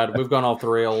dear God, we've gone off the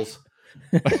rails.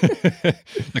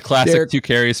 The classic Derek, 2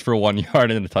 carries for 1 yard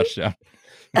and a touchdown.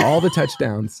 All the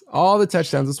touchdowns.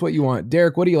 That's what you want.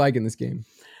 Derek, what do you like in this game?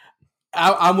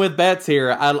 I'm with Bets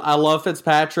here. I love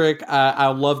Fitzpatrick. I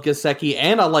love Gesicki,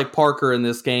 and I like Parker in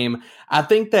this game. I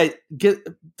think that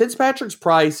Fitzpatrick's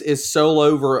price is so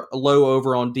low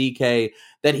over on DK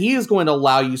that he is going to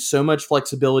allow you so much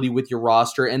flexibility with your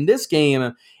roster. And this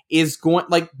game is going,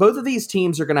 like, both of these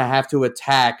teams are going to have to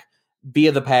attack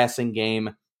via the passing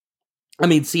game. I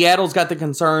mean, Seattle's got the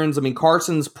concerns. I mean,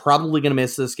 Carson's probably going to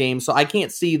miss this game, so I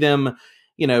can't see them,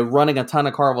 running a ton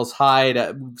of Carlos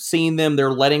Hyde. Seeing them,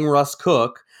 they're letting Russ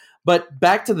cook. But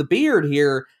back to the beard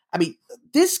here, I mean,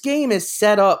 this game is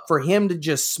set up for him to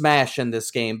just smash in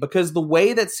this game because the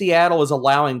way that Seattle is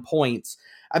allowing points,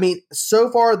 I mean,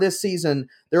 so far this season,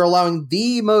 they're allowing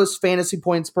the most fantasy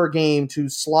points per game to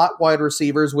slot wide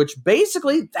receivers, which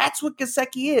basically that's what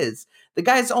Gesicki is. The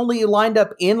guy's only lined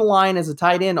up in line as a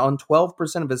tight end on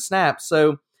 12% of his snaps.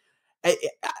 So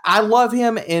I love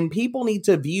him, and people need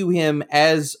to view him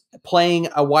as playing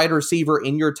a wide receiver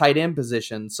in your tight end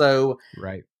position. So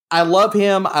right. I love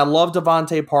him. I love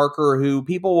Devontae Parker, who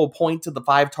people will point to the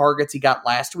 5 targets he got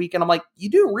last week. And I'm like, you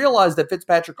do realize that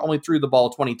Fitzpatrick only threw the ball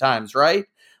 20 times, right?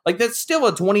 Like, that's still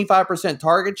a 25%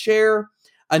 target share.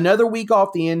 Another week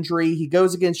off the injury. He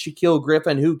goes against Shaquille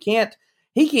Griffin, who can't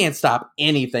stop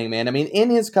anything, man. I mean, in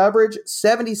his coverage,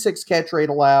 76 catch rate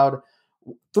allowed,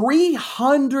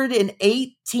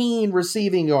 318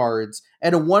 receiving yards,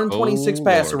 and a 126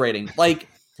 passer rating. Like,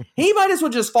 he might as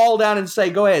well just fall down and say,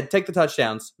 go ahead, take the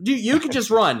touchdowns. You can just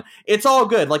run. It's all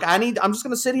good. Like, I'm just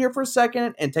going to sit here for a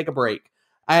second and take a break.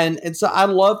 And so I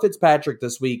love Fitzpatrick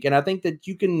this week. And I think that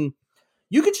you could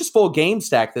just full game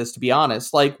stack this, to be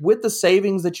honest. Like, with the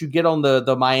savings that you get on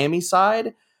the Miami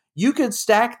side, you could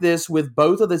stack this with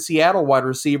both of the Seattle wide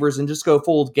receivers and just go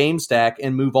full game stack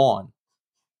and move on.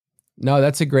 No,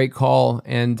 that's a great call.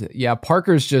 And yeah,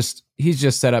 he's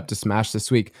just set up to smash this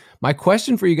week. My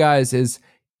question for you guys is,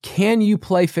 can you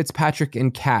play Fitzpatrick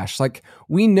in cash? Like,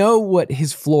 we know what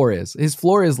his floor is. His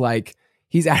floor is like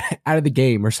he's out of the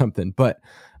game or something, but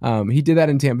he did that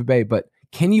in Tampa Bay. But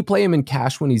can you play him in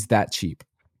cash when he's that cheap?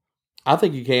 I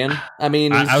think you can. I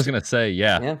mean, I was going to say,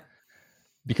 yeah.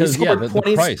 Because he scored the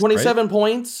price, 27 right?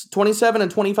 points, 27 and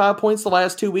 25 points the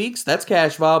last 2 weeks. That's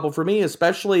cash viable for me,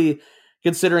 especially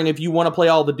considering if you want to play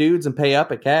all the dudes and pay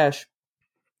up at cash.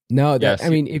 No, I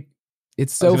mean,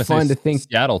 it's so fun to think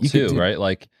Seattle too, right?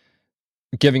 Like,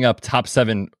 giving up top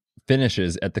 7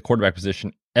 finishes at the quarterback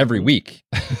position every week.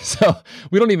 So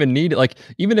we don't even need it. Like,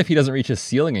 even if he doesn't reach his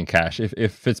ceiling in cash,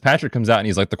 if Fitzpatrick comes out and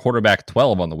he's like the quarterback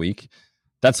 12 on the week,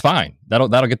 that's fine. That'll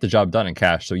get the job done in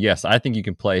cash. So yes, I think you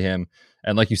can play him.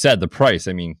 And like you said, the price,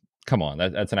 I mean, come on,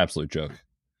 that's an absolute joke.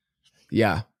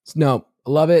 Yeah. No,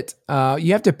 love it.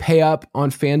 You have to pay up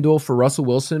on FanDuel for Russell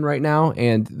Wilson right now,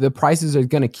 and the prices are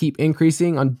going to keep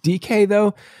increasing. On DK,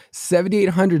 though,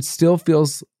 7,800 still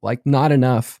feels like not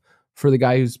enough for the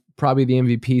guy who's probably the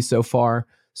MVP so far.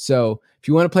 So if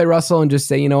you want to play Russell and just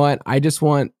say, you know what, I just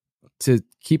want to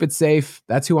keep it safe,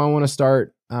 that's who I want to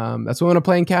start. That's what I want to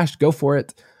play in cash. Go for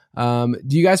it. Do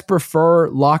you guys prefer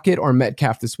Lockett or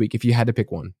Metcalf this week if you had to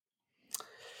pick one?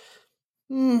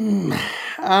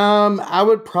 I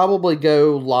would probably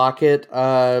go Lockett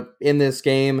in this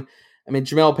game. I mean,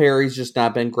 Jamel Perry's just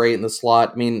not been great in the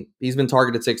slot. I mean, he's been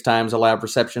targeted 6 times, allowed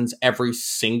receptions every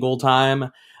single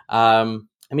time. I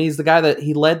mean, he's the guy that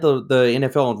he led the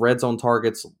NFL in red zone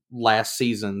targets last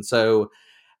season. So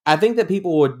I think that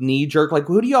people would knee jerk. Like,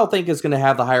 who do y'all think is going to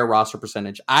have the higher roster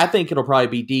percentage? I think it'll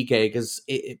probably be DK because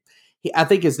I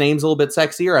think his name's a little bit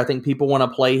sexier. I think people want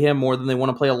to play him more than they want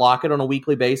to play a Lockett on a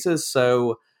weekly basis.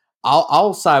 So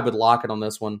I'll side with Lockett on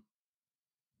this one.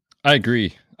 I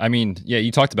agree. I mean, yeah,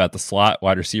 you talked about the slot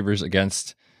wide receivers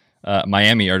against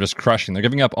Miami are just crushing. They're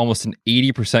giving up almost an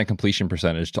 80% completion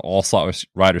percentage to all slot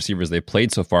wide receivers they've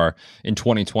played so far in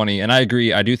 2020. And I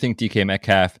agree. I do think DK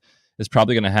Metcalf is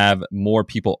probably going to have more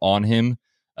people on him,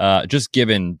 just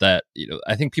given that,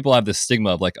 I think people have this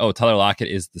stigma of like, oh, Tyler Lockett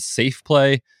is the safe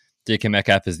play. DK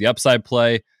Metcalf is the upside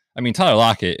play. I mean, Tyler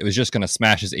Lockett, it was just going to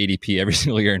smash his ADP every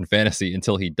single year in fantasy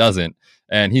until he doesn't.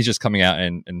 And he's just coming out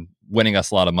and winning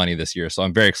us a lot of money this year. So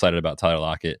I'm very excited about Tyler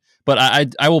Lockett. But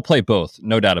I will play both,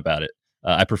 no doubt about it.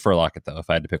 I prefer Lockett, though, if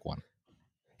I had to pick one.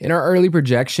 In our early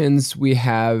projections, we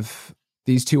have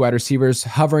these 2 wide receivers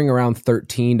hovering around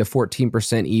 13 to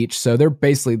 14% each. So they're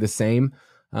basically the same.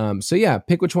 So yeah,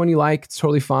 pick which one you like. It's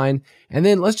totally fine. And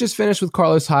then let's just finish with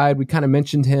Carlos Hyde. We kind of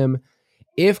mentioned him.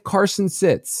 If Carson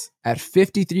sits at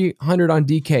 5,300 on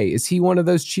DK, is he one of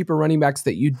those cheaper running backs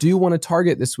that you do want to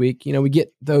target this week? We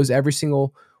get those every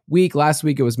single week. Last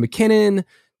week it was McKinnon.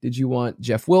 Did you want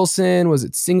Jeff Wilson? Was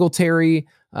it Singletary?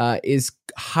 Is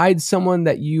Hyde someone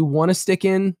that you want to stick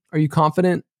in? Are you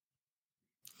confident?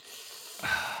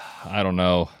 I don't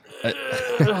know.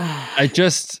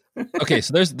 Okay,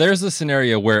 so there's a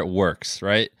scenario where it works,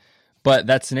 right? But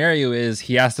that scenario is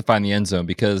he has to find the end zone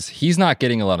because he's not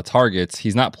getting a lot of targets.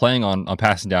 He's not playing on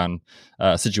passing down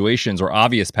situations or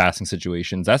obvious passing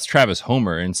situations. That's Travis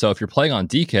Homer. And so if you're playing on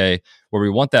DK where we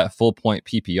want that full point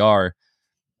PPR,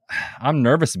 I'm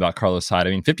nervous about Carlos Hyde. I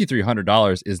mean,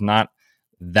 $5,300 is not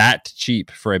that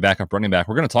cheap for a backup running back.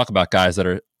 We're going to talk about guys that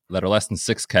are less than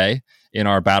 $6K in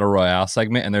our Battle Royale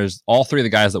segment. And there's all 3 of the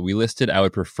guys that we listed I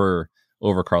would prefer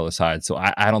over Carlos Hyde. So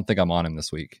I don't think I'm on him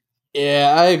this week.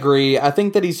 Yeah, I agree. I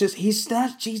think that he's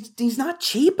not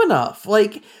cheap enough.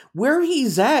 Like where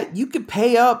he's at, you could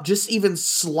pay up just even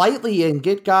slightly and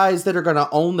get guys that are going to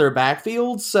own their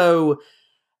backfield. So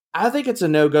I think it's a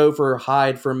no-go for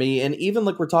Hyde for me. And even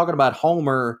like we're talking about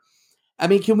Homer, I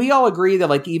mean, can we all agree that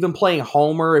like even playing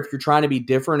Homer, if you're trying to be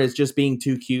different, is just being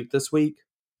too cute this week?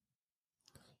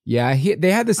 Yeah,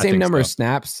 they had the same number of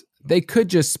snaps. They could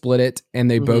just split it, and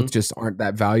they both just aren't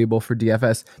that valuable for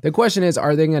DFS. The question is,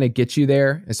 are they going to get you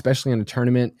there, especially in a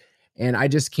tournament? And I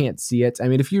just can't see it. I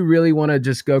mean, if you really want to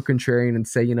just go contrarian and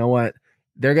say, you know what,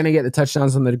 they're going to get the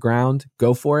touchdowns on the ground,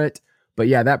 go for it. But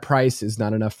yeah, that price is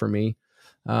not enough for me.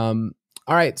 All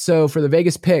right, so for the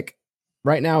Vegas pick,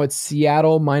 right now it's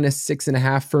Seattle minus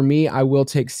 6.5. For me, I will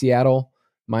take Seattle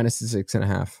minus the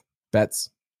 6.5. Bets?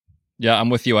 Yeah, I'm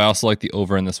with you. I also like the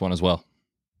over in this one as well.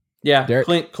 Yeah,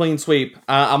 clean sweep.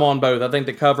 I'm on both. I think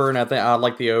the cover, and I think I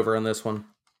like the over in this one.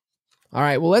 All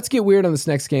right, well, let's get weird on this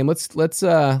next game. Let's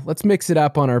mix it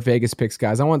up on our Vegas picks,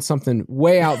 guys. I want something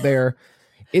way out there.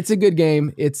 It's a good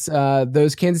game. It's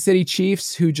those Kansas City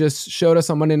Chiefs who just showed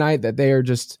us on Monday night that they are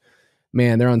just,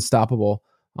 man, they're unstoppable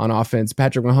on offense.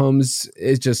 Patrick Mahomes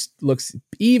looks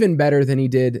even better than he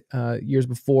did years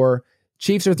before.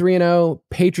 Chiefs are 3-0.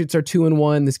 Patriots are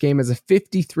 2-1. This game has a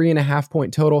 53.5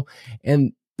 point total,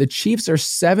 and the Chiefs are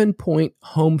 7-point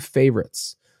home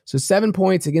favorites. So 7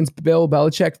 points against Bill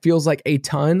Belichick feels like a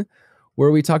ton.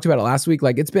 Where we talked about it last week,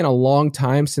 like it's been a long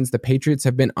time since the Patriots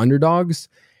have been underdogs,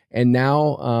 and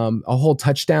now a whole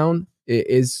touchdown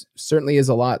certainly is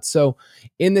a lot. So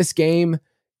in this game,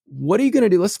 what are you going to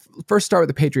do? Let's first start with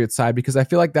the Patriots side, because I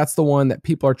feel like that's the one that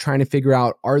people are trying to figure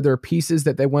out. Are there pieces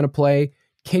that they want to play?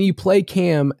 Can you play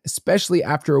Cam, especially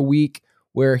after a week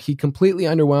where he completely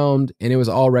underwhelmed and it was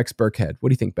all Rex Burkhead? What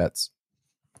do you think, Betts?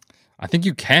 I think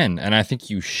you can, and I think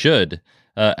you should,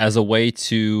 as a way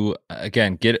to,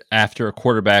 again, get after a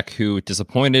quarterback who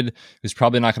disappointed, who's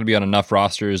probably not going to be on enough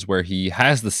rosters where he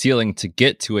has the ceiling to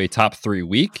get to a top 3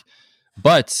 week,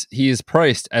 but he is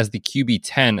priced as the QB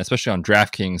 10, especially on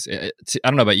DraftKings. I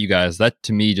don't know about you guys. That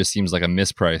to me just seems like a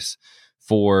misprice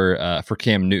for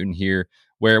Cam Newton here,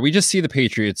 where we just see the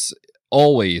Patriots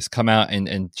always come out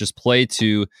and just play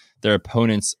to their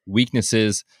opponent's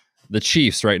weaknesses. The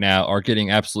Chiefs right now are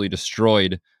getting absolutely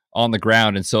destroyed on the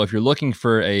ground. And so if you're looking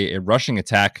for a rushing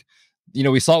attack, you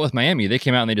know, we saw it with Miami. They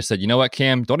came out and they just said, you know what,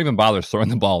 Cam, don't even bother throwing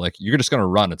the ball. Like, you're just going to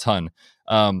run a ton.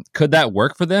 Could that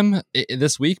work for them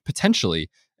this week? Potentially.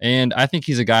 And I think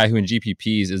he's a guy who in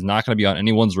GPPs is not going to be on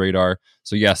anyone's radar.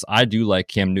 So yes, I do like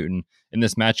Cam Newton in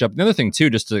this matchup. The other thing too,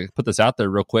 just to put this out there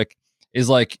real quick, is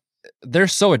like, they're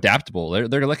so adaptable.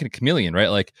 They're like a chameleon, right?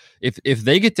 Like if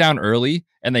they get down early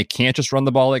and they can't just run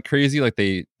the ball like crazy, like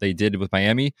they did with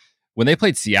Miami, when they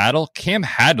played Seattle, Cam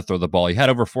had to throw the ball. He had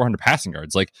over 400 passing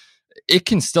yards. Like, it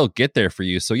can still get there for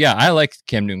you. So yeah, I like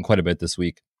Cam Newton quite a bit this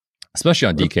week, especially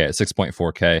on DK at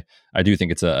 6.4K. I do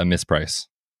think it's a misprice.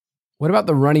 What about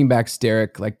the running backs,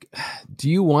 Derek? Like, do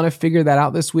you want to figure that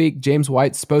out this week? James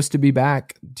White's supposed to be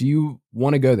back. Do you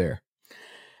want to go there?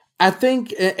 I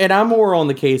think, and I'm more on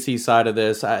the KC side of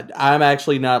this. I'm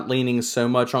actually not leaning so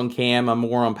much on Cam. I'm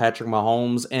more on Patrick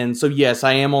Mahomes. And so, yes,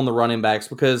 I am on the running backs,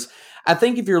 because I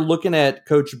think if you're looking at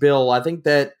Coach Bill, I think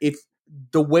that if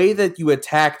the way that you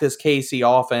attack this KC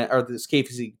offense or this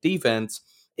KC defense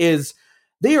is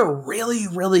they are really,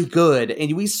 really good.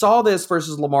 And we saw this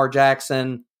versus Lamar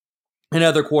Jackson and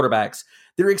other quarterbacks.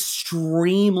 They're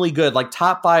extremely good, like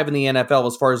top 5 in the NFL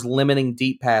as far as limiting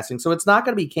deep passing. So it's not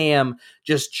going to be Cam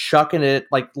just chucking it,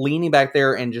 like leaning back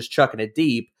there and just chucking it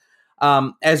deep.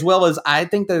 As well as I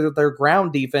think that their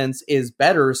ground defense is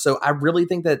better. So I really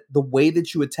think that the way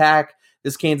that you attack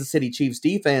this Kansas City Chiefs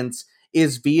defense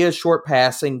is via short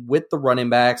passing with the running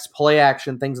backs, play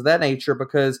action, things of that nature,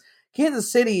 because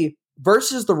Kansas City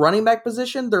versus the running back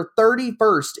position, they're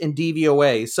 31st in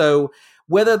DVOA. So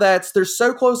whether they're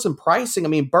so close in pricing. I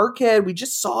mean, Burkhead, we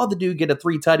just saw the dude get a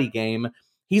 3-tutty game.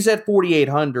 He's at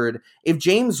 4,800. If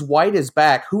James White is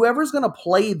back, whoever's going to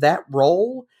play that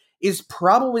role is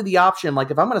probably the option.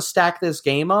 Like, if I'm going to stack this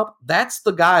game up, that's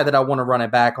the guy that I want to run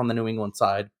it back on the New England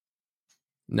side.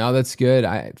 No, that's good.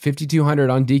 5,200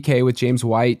 on DK with James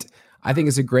White, I think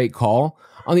is a great call.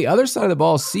 On the other side of the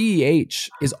ball, CEH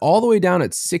is all the way down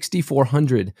at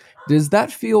 6,400. Does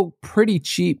that feel pretty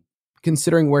cheap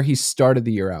considering where he started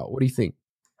the year out? What do you think?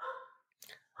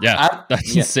 Yeah,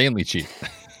 that's insanely cheap.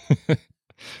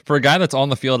 For a guy that's on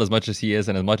the field as much as he is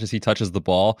and as much as he touches the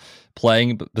ball,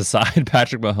 playing beside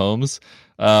Patrick Mahomes,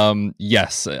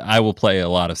 yes, I will play a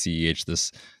lot of CEH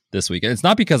this week. And it's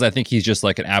not because I think he's just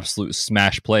like an absolute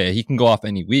smash play. He can go off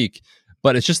any week,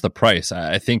 but it's just the price.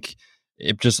 I think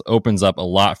it just opens up a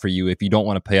lot for you if you don't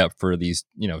want to pay up for these,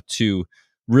 two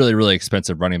really, really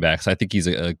expensive running backs. I think he's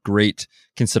a great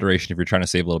consideration if you're trying to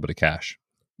save a little bit of cash.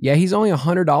 Yeah, he's only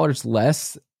 $100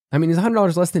 less. I mean, he's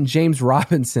 $100 less than James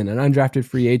Robinson, an undrafted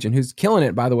free agent who's killing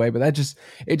it, by the way, but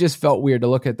it just felt weird to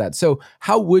look at that. So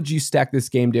how would you stack this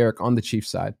game, Derek, on the Chiefs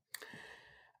side?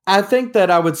 I think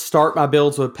that I would start my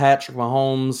builds with Patrick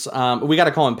Mahomes. We got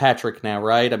to call him Patrick now,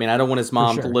 right? I mean, I don't want his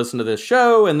mom to listen to this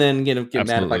show and then get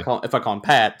mad if I call him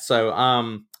Pat.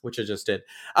 So, which I just did.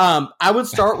 I would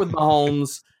start with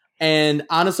Mahomes, and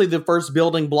honestly, the first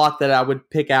building block that I would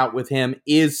pick out with him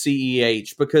is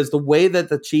CEH, because the way that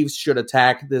the Chiefs should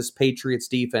attack this Patriots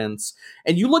defense,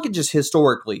 and you look at just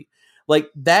historically, like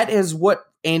that is what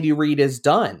Andy Reid has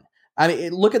done. I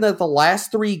mean, looking at the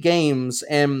last 3 games,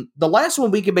 and the last one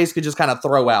we can basically just kind of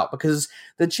throw out because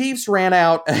the Chiefs ran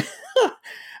out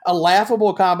a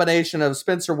laughable combination of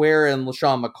Spencer Ware and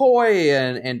LaShawn McCoy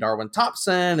and Darwin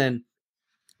Thompson. And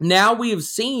now we've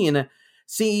seen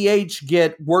CEH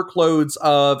get workloads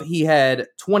of he had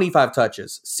 25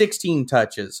 touches, 16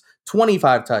 touches,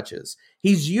 25 touches.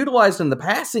 He's utilized in the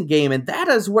passing game, and that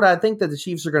is what I think that the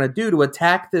Chiefs are going to do to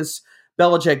attack this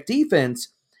Belichick defense.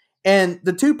 And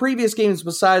the 2 previous games,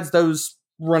 besides those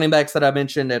running backs that I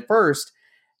mentioned at first,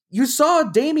 you saw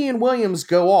Damian Williams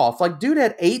go off. Like, dude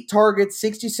had 8 targets,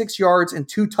 66 yards, and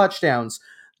 2 touchdowns.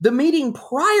 The meeting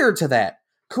prior to that,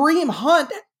 Kareem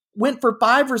Hunt went for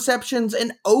 5 receptions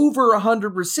and over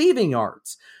 100 receiving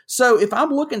yards. So if I'm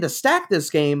looking to stack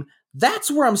this game, that's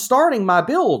where I'm starting my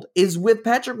build, is with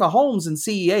Patrick Mahomes and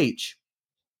CEH.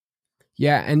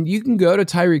 Yeah, and you can go to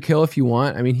Tyreek Hill if you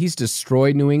want. I mean, he's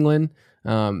destroyed New England.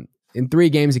 In 3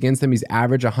 games against them, he's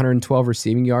averaged 112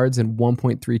 receiving yards and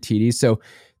 1.3 TDs. So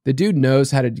the dude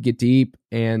knows how to get deep.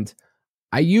 And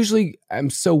I'm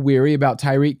so weary about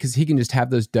Tyreek because he can just have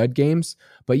those dud games.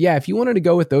 But yeah, if you wanted to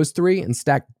go with those 3 and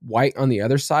stack White on the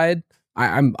other side,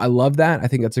 I love that. I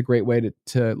think that's a great way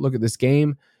to look at this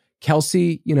game.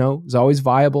 Kelsey, is always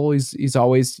viable. He's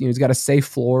always, he's got a safe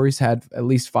floor. He's had at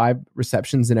least 5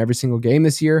 receptions in every single game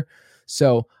this year.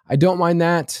 So I don't mind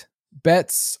that.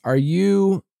 Betts, are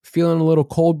you feeling a little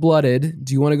cold-blooded?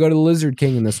 Do you want to go to the Lizard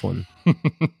King in this one?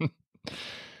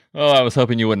 Oh, I was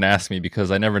hoping you wouldn't ask me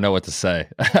because I never know what to say.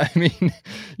 I mean,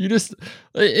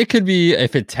 it could be a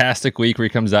fantastic week where he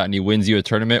comes out and he wins you a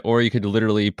tournament, or he could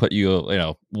literally put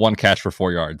you, 1 catch for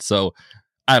 4 yards. So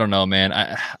I don't know, man.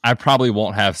 I probably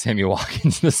won't have Sammy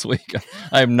Watkins this week.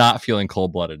 I am not feeling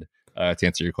cold-blooded to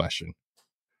answer your question.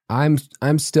 I'm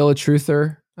still a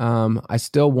truther. I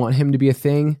still want him to be a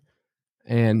thing.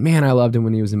 And man, I loved him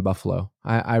when he was in Buffalo.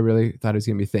 I really thought it was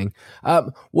going to be a thing.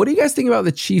 What do you guys think about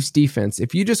the Chiefs defense?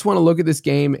 If you just want to look at this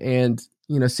game and,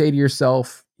 say to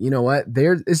yourself, you know what,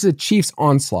 this is a Chiefs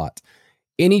onslaught.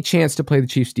 Any chance to play the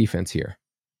Chiefs defense here?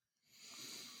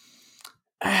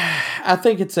 I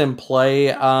think it's in play.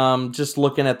 Just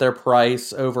looking at their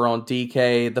price over on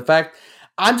DK, the fact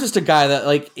I'm just a guy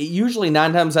that usually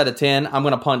 9 times out of 10, I'm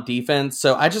going to punt defense.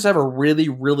 So I just have a really,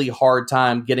 really hard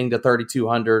time getting to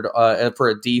 3,200 for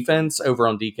a defense over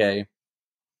on DK.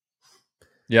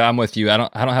 Yeah, I'm with you. I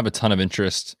don't have a ton of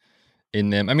interest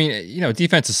in them. I mean,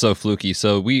 defense is so fluky.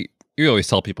 So we always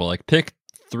tell people pick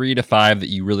 3 to 5 that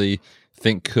you really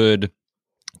think could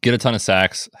get a ton of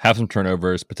sacks, have some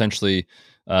turnovers, potentially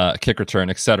kick return,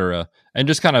 etc., and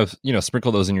just kind of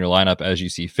sprinkle those in your lineup as you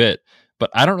see fit. But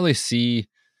I don't really see.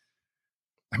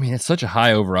 I mean, it's such a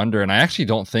high over under, and I actually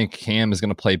don't think Cam is going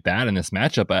to play bad in this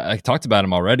matchup. I talked about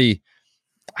him already.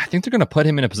 I think they're going to put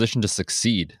him in a position to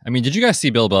succeed. I mean, did you guys see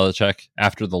Bill Belichick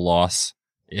after the loss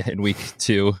in week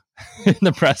 2 in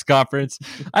the press conference?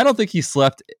 I don't think he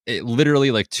slept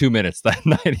literally 2 minutes that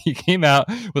night. He came out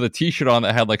with a t-shirt on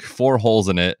that had 4 holes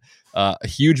in it,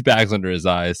 huge bags under his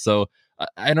eyes. So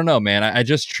I don't know, man. I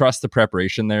just trust the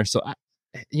preparation there. So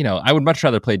I would much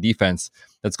rather play defense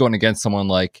that's going against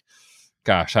someone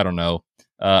I don't know,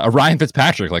 a Ryan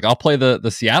Fitzpatrick. I'll play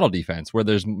the Seattle defense where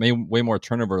there's way more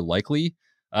turnover likely.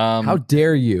 How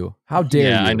dare you? How dare you?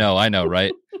 Yeah, I know,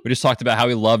 right? We just talked about how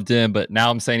we loved him, but now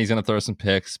I'm saying he's going to throw some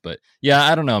picks. But yeah,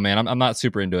 I don't know, man. I'm not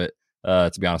super into it,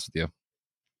 to be honest with you.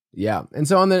 Yeah, and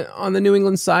so on the New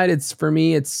England side, it's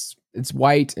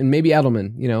White and maybe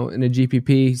Edelman. In a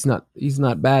GPP, he's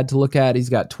not bad to look at. He's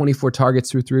got 24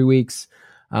 targets through 3 weeks.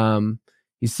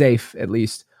 He's safe at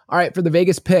least. All right, for the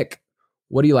Vegas pick,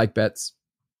 what do you like, Betts?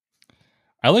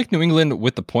 I like New England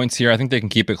with the points here. I think they can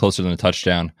keep it closer than a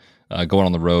touchdown going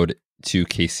on the road to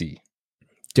KC.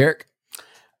 Derek?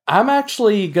 I'm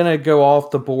actually going to go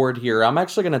off the board here. I'm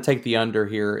actually going to take the under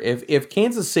here. If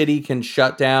Kansas City can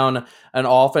shut down an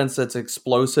offense that's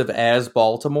explosive as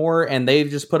Baltimore, and they've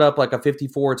just put up a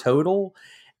 54 total,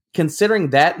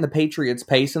 considering that and the Patriots'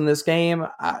 pace in this game,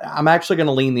 I'm actually going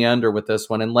to lean the under with this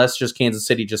one, unless just Kansas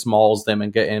City just mauls them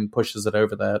and pushes it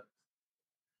over that.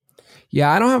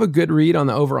 Yeah, I don't have a good read on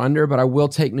the over-under, but I will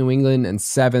take New England and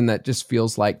 7. That just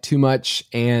feels like too much.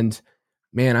 And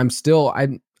man, I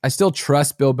still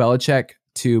trust Bill Belichick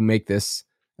to make this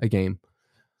a game.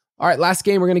 All right, last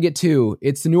game we're going to get to.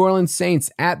 It's the New Orleans Saints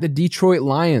at the Detroit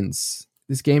Lions.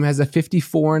 This game has a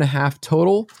 54.5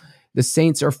 total. The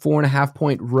Saints are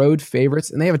 4.5-point road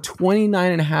favorites, and they have a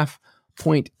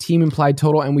 29.5-point team implied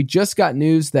total. And we just got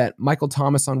news that Michael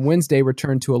Thomas on Wednesday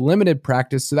returned to a limited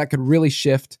practice, so that could really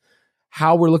shift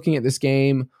how we're looking at this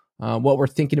game, what we're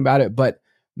thinking about it. But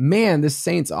man, this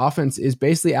Saints offense is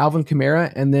basically Alvin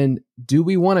Kamara. And then do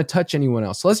we want to touch anyone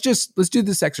else? So let's do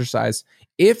this exercise.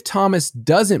 If Thomas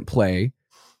doesn't play,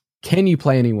 can you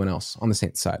play anyone else on the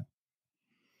Saints side?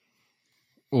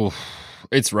 Oof,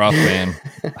 it's rough, man.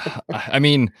 I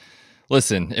mean,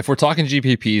 listen, if we're talking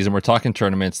GPPs and we're talking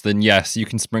tournaments, then yes, you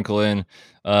can sprinkle in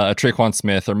a Traquan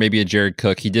Smith or maybe a Jared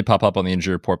Cook. He did pop up on the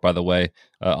injury report, by the way,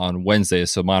 on Wednesday,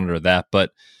 so monitor that.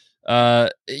 But,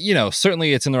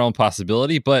 certainly it's in their own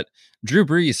possibility. But Drew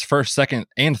Brees' first, second,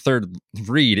 and third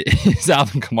read is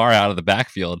Alvin Kamara out of the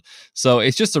backfield. So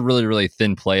it's just a really, really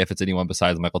thin play if it's anyone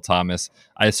besides Michael Thomas.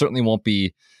 I certainly won't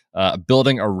be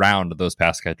building around those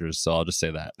pass catchers, so I'll just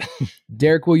say that.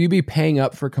 Derek, will you be paying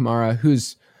up for Kamara,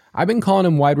 who's I've been calling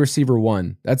him wide receiver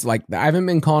 1. That's like, I haven't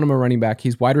been calling him a running back.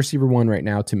 He's wide receiver 1 right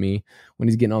now to me when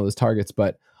he's getting all those targets.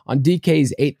 But on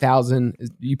DK's 8,000,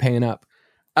 you paying up?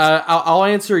 I'll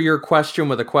answer your question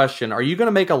with a question. Are you going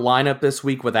to make a lineup this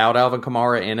week without Alvin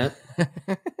Kamara in it?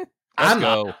 I'm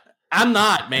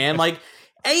not, man. Like,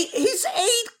 he's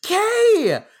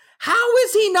 8K. How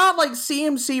is he not like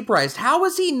CMC priced? How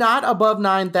is he not above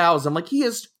 9,000? Like, he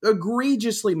is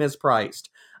egregiously mispriced.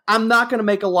 I'm not going to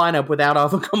make a lineup without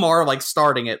Alvin Kamara, like,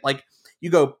 starting it. Like, you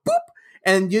go, boop,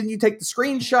 and you take the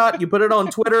screenshot, you put it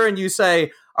on Twitter, and you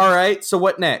say, all right, so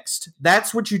what next?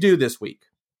 That's what you do this week.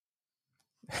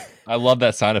 I love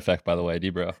that sound effect, by the way,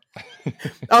 D-Bro.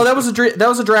 Oh, that was a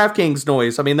DraftKings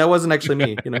noise. I mean, that wasn't actually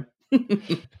me, you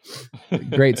know.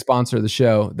 Great sponsor of the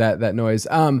show, that noise.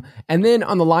 And then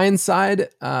on the Lions side,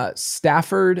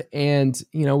 Stafford and,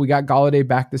 we got Golladay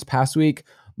back this past week.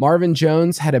 Marvin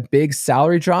Jones had a big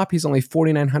salary drop. He's only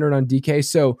 4,900 on DK.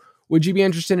 So would you be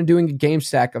interested in doing a game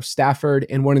stack of Stafford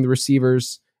and one of the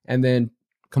receivers and then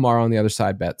Kamara on the other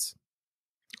side bets?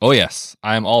 Oh, yes.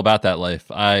 I'm all about that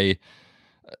life.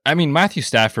 I mean, Matthew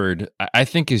Stafford, I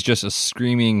think, is just a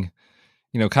screaming,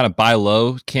 kind of buy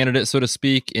low candidate, so to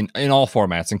speak, in all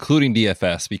formats, including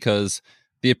DFS, because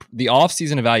the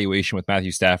offseason evaluation with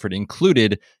Matthew Stafford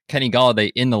included Kenny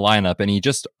Golladay in the lineup, and he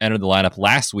just entered the lineup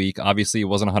last week. Obviously, it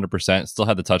wasn't 100%, still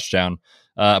had the touchdown.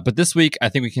 But this week, I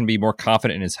think we can be more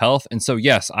confident in his health. And so,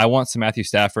 yes, I want some Matthew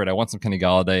Stafford. I want some Kenny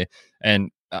Golladay.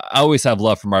 And I always have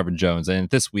love for Marvin Jones. And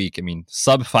this week, I mean,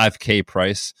 sub 5K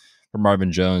price for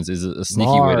Marvin Jones is a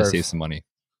sneaky way to save some money.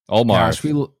 Oh, Marv.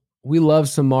 Gosh, we love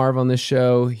some Marv on this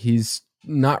show. He's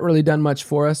not really done much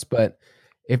for us, but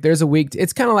if there's a week,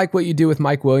 it's kind of like what you do with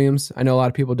Mike Williams. I know a lot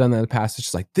of people have done that in the past. It's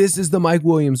just like, this is the Mike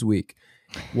Williams week.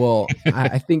 Well,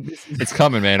 I think it's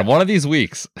coming, man. One of these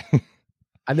weeks.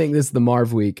 I think this is the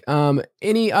Marv week.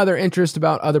 Any other interest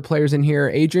about other players in here?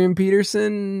 Adrian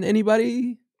Peterson,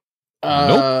 anybody?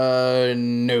 Nope.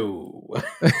 No.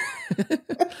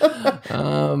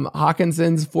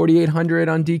 Hawkinson's 4,800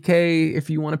 on DK if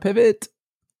you want to pivot.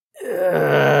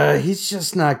 He's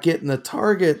just not getting the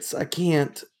targets. I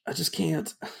just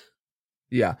can't.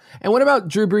 Yeah. And what about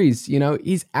Drew Brees?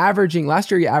 He's averaging, last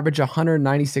year he averaged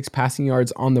 196 passing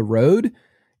yards on the road.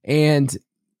 And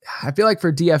I feel like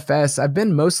for DFS, I've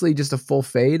been mostly just a full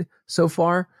fade so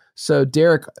far. So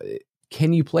Derek,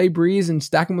 can you play Brees and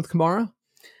stack him with Kamara?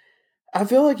 I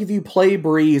feel like if you play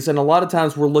Brees, and a lot of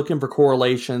times we're looking for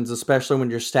correlations, especially when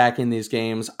you're stacking these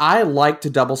games, I like to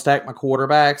double stack my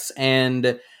quarterbacks,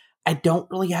 and I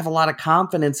don't really have a lot of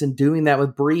confidence in doing that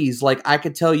with Brees. Like, I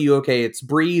could tell you, okay, it's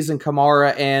Brees and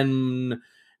Kamara, and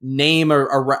name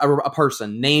a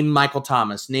person. Name Michael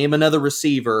Thomas. Name another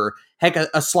receiver. Heck,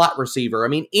 a slot receiver. I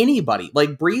mean, anybody.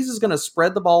 Like, Brees is going to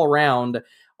spread the ball around,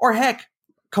 or heck,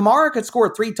 Kamara could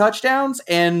score 3 touchdowns,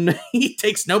 and he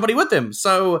takes nobody with him.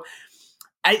 So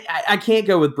I can't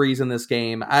go with Brees in this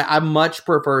game. I much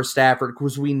prefer Stafford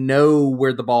because we know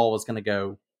where the ball is going to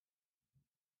go.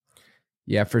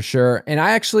 Yeah, for sure. And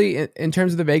I actually, in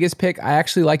terms of the Vegas pick, I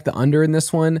actually like the under in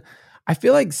this one. I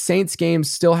feel like Saints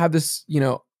games still have this,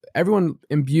 everyone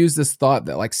imbues this thought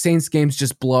that like Saints games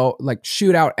just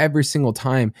shoot out every single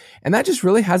time. And that just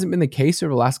really hasn't been the case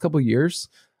over the last couple of years.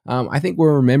 I think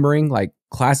we're remembering like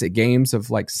classic games of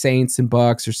like Saints and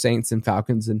Bucks or Saints and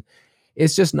Falcons, and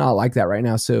it's just not like that right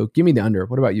now. So give me the under.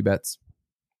 What about you, Betts?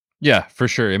 Yeah, for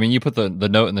sure. I mean, you put the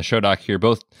note in the show doc here,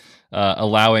 both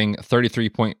allowing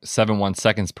 33.71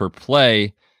 seconds per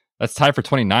play. That's tied for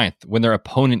 29th when their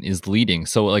opponent is leading.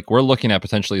 So like we're looking at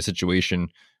potentially a situation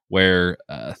where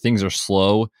things are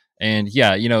slow. And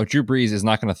yeah, Drew Brees is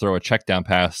not going to throw a check down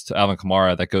pass to Alvin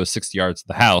Kamara that goes 60 yards to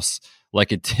the house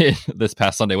like it did this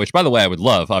past Sunday, which by the way, I would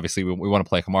love. Obviously we want to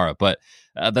play Kamara, but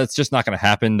that's just not going to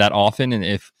happen that often. And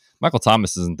if Michael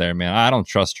Thomas isn't there, man, I don't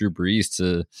trust Drew Brees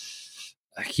to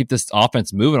keep this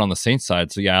offense moving on the Saints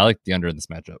side. So yeah, I like the under in this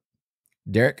matchup.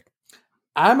 Derek?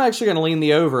 I'm actually going to lean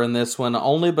the over in this one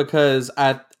only because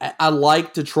I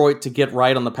like Detroit to get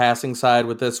right on the passing side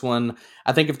with this one.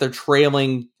 I think if they're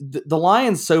trailing, the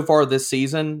Lions so far this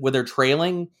season, with their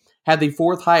trailing, had the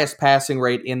 4th highest passing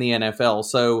rate in the NFL.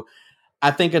 So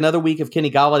I think another week of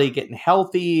Kenny Golladay getting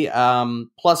healthy,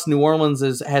 plus New Orleans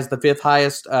has the 5th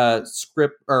highest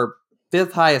script or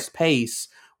 5th highest pace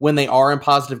when they are in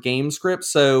positive game scripts.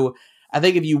 So I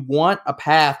think if you want a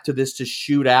path to this to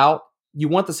shoot out, you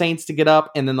want the Saints to get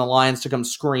up and then the Lions to come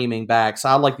screaming back. So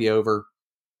I like the over.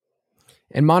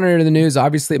 And monitor the news.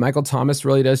 Obviously, Michael Thomas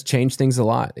really does change things a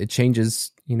lot. It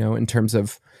changes, in terms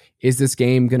of, is this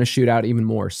game going to shoot out even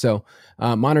more? So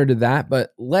monitor that,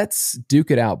 but let's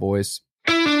duke it out, boys.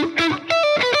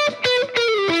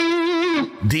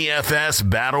 DFS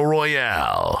Battle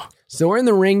Royale. So we're in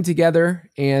the ring together,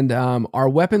 and our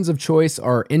weapons of choice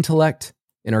are intellect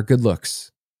and our good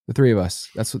looks. The three of us.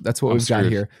 That's what we've got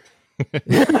here.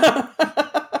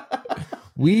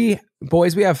 We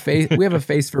have faith. We have a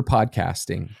face for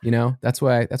podcasting. That's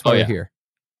why we're here.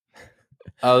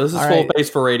 Oh, this is full face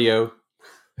for radio.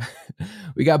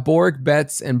 We got Borg,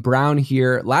 Betts, and Brown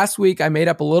here. Last week I made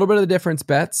up a little bit of the difference,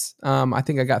 Betts. I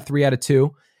think I got 3 out of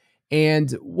 2.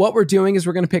 And what we're doing is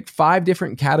we're going to pick 5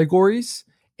 different categories.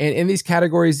 And in these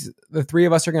categories, the 3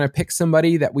 of us are going to pick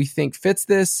somebody that we think fits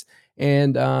this.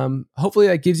 And hopefully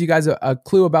that gives you guys a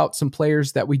clue about some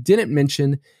players that we didn't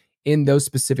mention in those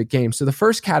specific games. So the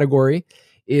first category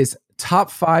is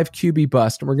top 5 QB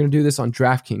bust. And we're going to do this on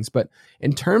DraftKings. But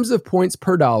in terms of points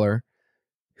per dollar,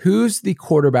 who's the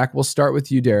quarterback? We'll start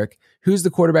with you, Derek. Who's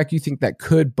the quarterback you think that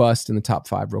could bust in the top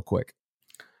 5 real quick?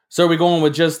 So are we going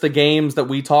with just the games that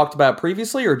we talked about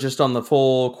previously or just on the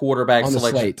full quarterback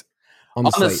selection? On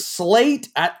the slate,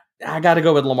 I got to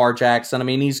go with Lamar Jackson. I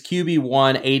mean, he's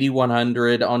QB1,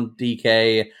 8,100 on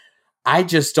DK. I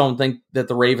just don't think that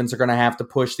the Ravens are going to have to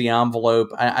push the envelope.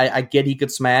 I get he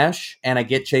could smash, and I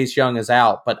get Chase Young is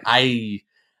out, but I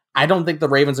don't think the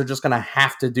Ravens are just going to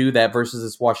have to do that versus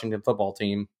this Washington football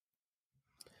team.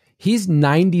 He's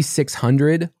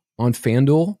 9,600 on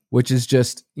FanDuel, which is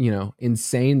just,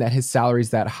 insane that his salary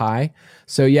is that high.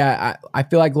 So yeah, I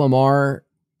feel like Lamar,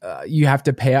 you have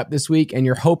to pay up this week and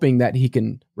you're hoping that he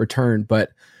can return. But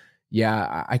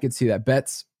yeah, I could see that.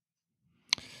 Betts?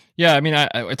 Yeah, I mean,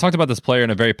 I talked about this player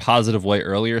in a very positive way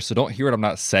earlier, so don't hear what I'm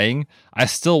not saying. I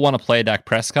still want to play Dak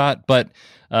Prescott, but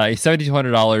he's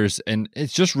 $7,200, and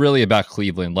it's just really about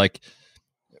Cleveland. Like,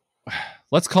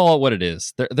 let's call it what it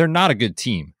is. They're not a good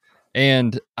team,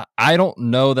 and I don't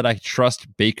know that I trust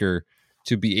Baker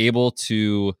to be able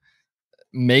to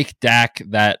make Dak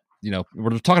that.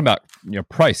 We're talking about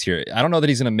price here. I don't know that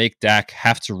he's going to make Dak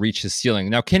have to reach his ceiling.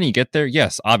 Now, can he get there?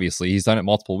 Yes, obviously. He's done it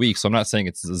multiple weeks, so I'm not saying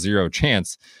it's a 0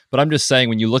 chance. But I'm just saying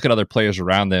when you look at other players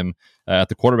around them at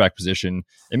the quarterback position,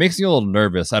 it makes me a little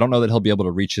nervous. I don't know that he'll be able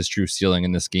to reach his true ceiling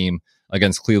in this game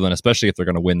against Cleveland, especially if they're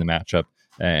going to win the matchup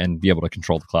and be able to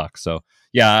control the clock. So,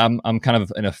 yeah, I'm kind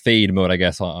of in a fade mode, I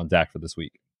guess, on Dak for this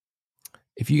week.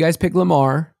 If you guys pick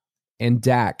Lamar and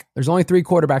Dak, there's only 3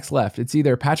 quarterbacks left. It's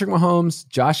either Patrick Mahomes,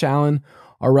 Josh Allen,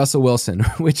 or Russell Wilson,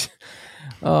 which,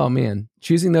 oh man,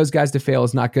 choosing those guys to fail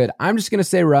is not good. I'm just going to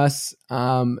say Russ.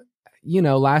 Last year.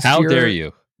 How dare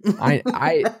you?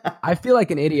 I feel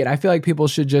like an idiot. I feel like people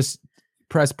should just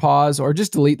press pause or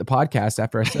just delete the podcast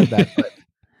after I said that.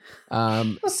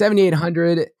 But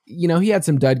 7,800, he had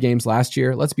some dud games last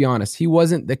year. Let's be honest. He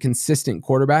wasn't the consistent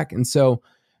quarterback. And so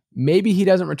maybe he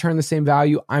doesn't return the same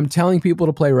value. I'm telling people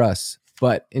to play Russ,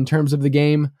 but in terms of the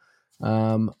game,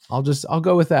 I'll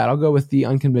go with that. I'll go with the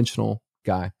unconventional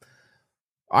guy.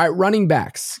 All right, running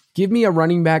backs. Give me a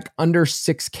running back under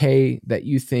 6K that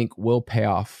you think will pay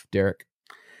off, Derek.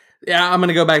 Yeah, I'm going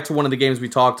to go back to one of the games we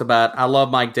talked about. I love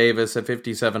Mike Davis at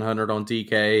 5,700 on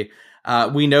DK.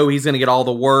 We know he's going to get all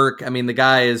the work. I mean, the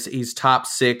guy he's top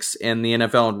 6 in the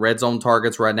NFL in red zone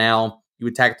targets right now. You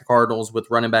attack the Cardinals with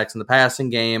running backs in the passing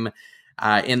game.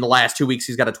 In the last 2 weeks,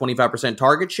 he's got a 25%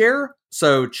 target share.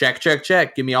 So check.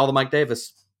 Give me all the Mike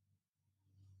Davis.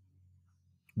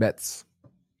 Bets.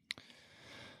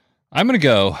 I'm going to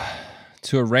go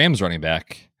to a Rams running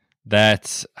back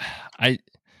that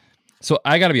So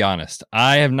I got to be honest.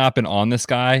 I have not been on this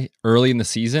guy early in the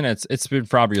season. It's been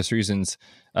for obvious reasons.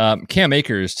 Cam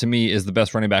Akers, to me, is the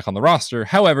best running back on the roster.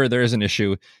 However, there is an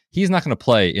issue. He's not going to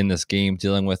play in this game,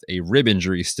 dealing with a rib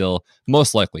injury still,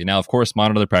 most likely. Now, of course,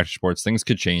 monitor the practice reports. Things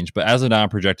could change, but as of now, I'm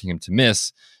projecting him to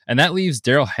miss. And that leaves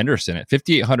Darrell Henderson at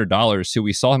 $5,800, who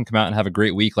we saw him come out and have a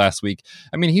great week last week.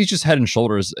 I mean, he's just head and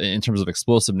shoulders in terms of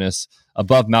explosiveness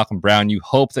above Malcolm Brown. You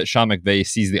hope that Sean McVay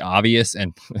sees the obvious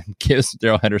and gives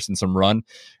Darrell Henderson some run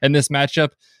in this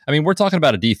matchup. I mean, we're talking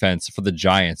about a defense for the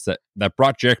Giants that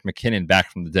brought Jerick McKinnon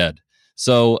back from the dead.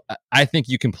 So I think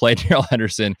you can play Darrell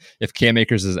Henderson if Cam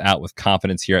Akers is out with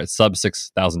confidence here at sub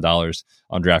 $6,000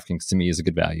 on DraftKings. To me, is a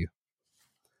good value.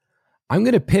 I'm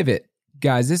going to pivot.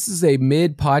 Guys, this is a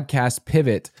mid-podcast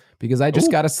pivot because I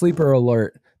just got a sleeper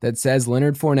alert that says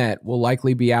Leonard Fournette will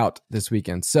likely be out this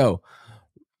weekend. So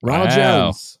Ronald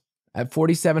Jones at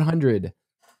 4,700.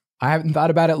 I haven't thought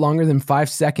about it longer than 5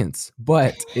 seconds,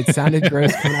 but it sounded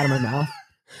gross coming out of my mouth.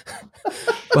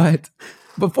 but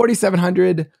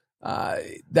 4,700,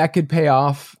 that could pay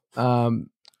off. I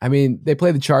mean, they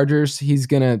play the Chargers. He's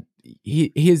gonna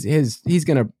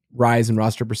rise in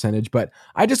roster percentage. But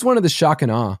I just wanted the shock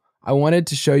and awe. I wanted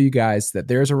to show you guys that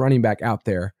there's a running back out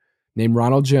there named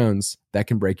Ronald Jones that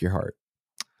can break your heart.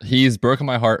 He's broken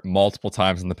my heart multiple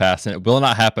times in the past, and it will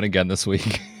not happen again this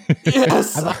week.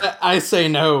 Yes, I say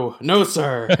no,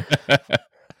 sir.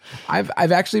 I've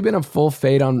actually been a full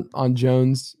fade on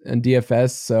Jones and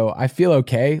DFS, so I feel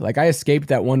okay. Like I escaped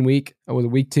that 1 week. It was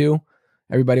week 2.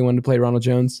 Everybody wanted to play Ronald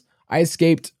Jones. I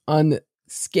escaped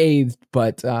unscathed,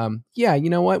 but yeah, you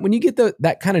know what? When you get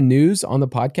that kind of news on the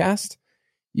podcast,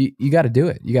 you got to do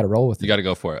it. You got to roll with it. You got to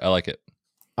go for it. I like it.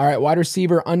 All right, wide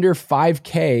receiver under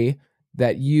 5K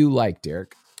that you like,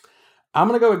 Derek. I'm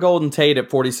going to go with Golden Tate at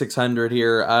 4,600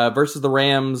 here versus the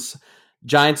Rams.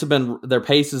 Giants their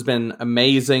pace has been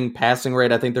amazing. Passing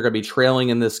rate, I think they're going to be trailing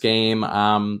in this game.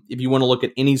 If you want to look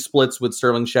at any splits with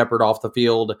Sterling Shepard off the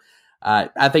field,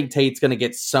 I think Tate's going to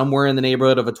get somewhere in the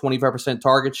neighborhood of a 25%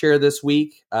 target share this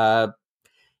week.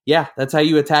 Yeah, that's how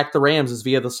you attack the Rams, is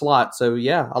via the slot. So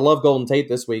yeah, I love Golden Tate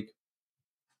this week.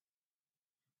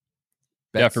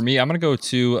 Yeah, for me, I'm going to go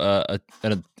to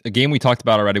a game we talked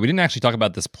about already. We didn't actually talk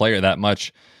about this player that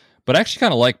much, but I actually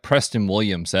kind of like Preston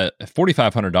Williams at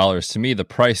 $4,500. To me, the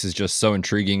price is just so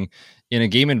intriguing in a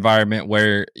game environment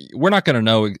where we're not going to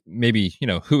know maybe,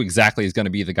 who exactly is going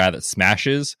to be the guy that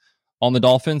smashes on the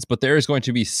Dolphins, but there is going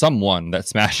to be someone that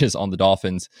smashes on the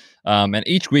Dolphins. And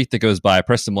each week that goes by,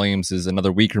 Preston Williams is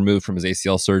another week removed from his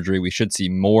ACL surgery. We should see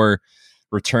more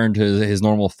return to his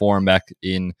normal form back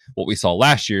in what we saw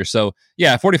last year. So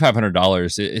yeah,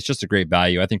 $4,500, it's just a great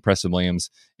value. I think Preston Williams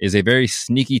is a very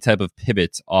sneaky type of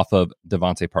pivot off of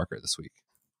Devontae Parker this week.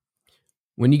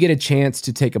 When you get a chance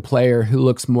to take a player who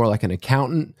looks more like an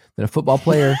accountant than a football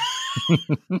player,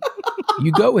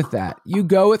 you go with that. You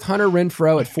go with Hunter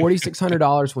Renfrow at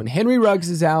 $4,600 when Henry Ruggs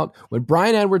is out, when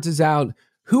Bryan Edwards is out.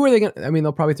 Who are they going to? I mean,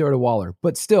 they'll probably throw it to Waller,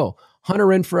 but still, Hunter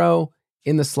Renfrow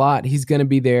in the slot, he's going to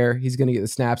be there. He's going to get the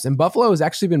snaps. And Buffalo has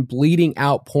actually been bleeding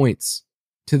out points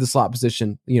to the slot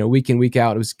position, week in, week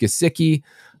out. It was Gesicki.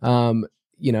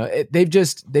 They've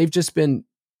just been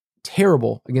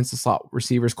terrible against the slot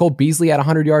receivers. Cole Beasley had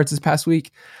 100 yards this past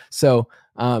week. So,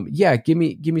 yeah, give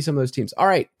me some of those teams. All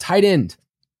right, tight ends,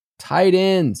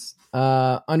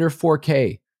 under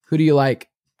 4K. Who do you like,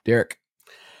 Derek?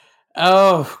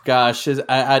 Oh gosh,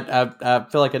 I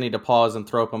feel like I need to pause and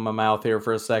throw up in my mouth here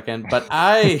for a second. But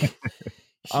God!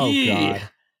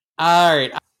 All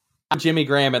right, Jimmy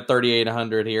Graham at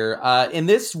 3,800 here, and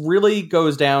this really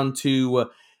goes down to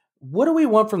what do we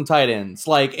want from tight ends?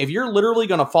 Like, if you're literally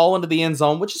going to fall into the end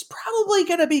zone, which is probably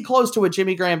going to be close to what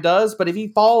Jimmy Graham does, but if he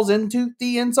falls into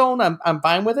the end zone, I'm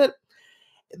fine with it.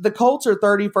 The Colts are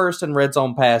 31st in red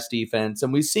zone pass defense,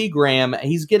 and we see Graham.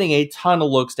 He's getting a ton of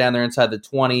looks down there inside the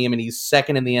 20. I mean, he's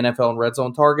second in the NFL in red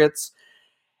zone targets.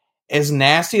 As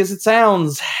nasty as it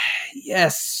sounds,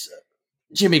 yes,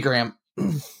 Jimmy Graham.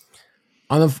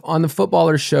 On the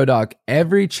Footballers Show Doc,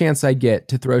 every chance I get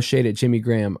to throw shade at Jimmy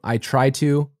Graham, I try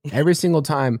to. Every single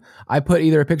time, I put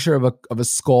either a picture of a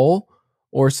skull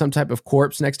or some type of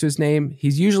corpse next to his name.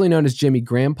 He's usually known as Jimmy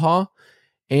Grandpa.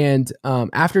 And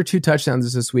after 2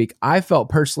 touchdowns this week, I felt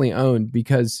personally owned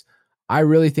because I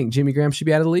really think Jimmy Graham should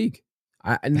be out of the league.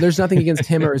 And there's nothing against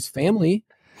him or his family.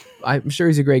 I'm sure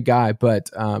he's a great guy, but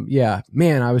yeah,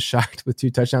 man, I was shocked with 2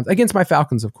 touchdowns against my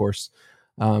Falcons, of course.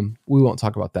 We won't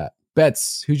talk about that.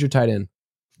 Betts, who's your tight end?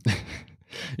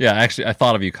 Yeah, actually, I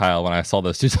thought of you, Kyle, when I saw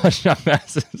those 2 touchdown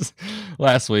passes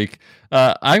last week.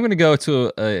 I'm going to go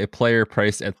to a player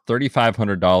priced at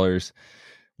 $3,500,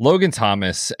 Logan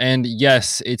Thomas. And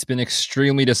yes, it's been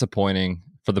extremely disappointing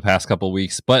for the past couple of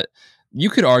weeks, but you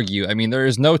could argue, I mean, there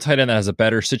is no tight end that has a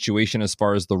better situation as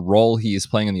far as the role he is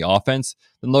playing in the offense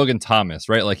than Logan Thomas,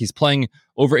 right? Like, he's playing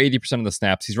over 80% of the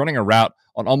snaps. He's running a route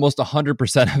on almost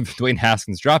 100% of Dwayne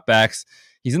Haskins' dropbacks.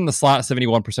 He's in the slot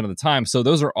 71% of the time. So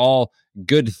those are all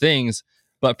good things.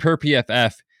 But per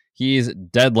PFF, he's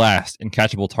dead last in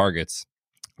catchable targets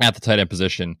at the tight end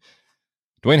position.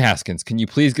 Dwayne Haskins, can you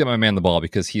please get my man the ball?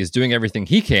 Because he is doing everything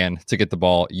he can to get the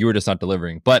ball. You are just not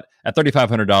delivering. But at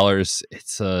 $3,500,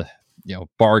 it's a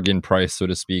bargain price, so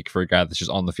to speak, for a guy that's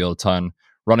just on the field a ton,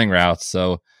 running routes.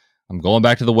 So I'm going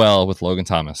back to the well with Logan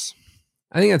Thomas.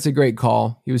 I think that's a great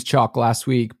call. He was chalk last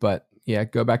week, but yeah,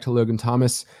 go back to Logan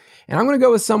Thomas. And I'm going to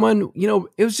go with someone,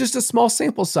 it was just a small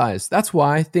sample size. That's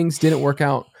why things didn't work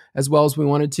out as well as we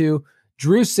wanted to.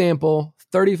 Drew Sample,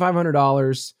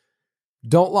 $3,500.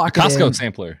 Don't lock it in. Costco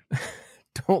sampler.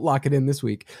 Don't lock it in this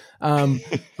week.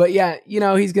 But yeah,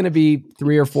 he's going to be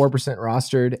 3 or 4%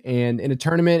 rostered. And in a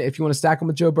tournament, if you want to stack him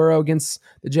with Joe Burrow against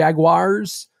the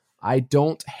Jaguars, I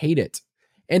don't hate it.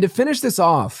 And to finish this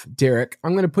off, Derek,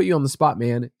 I'm going to put you on the spot,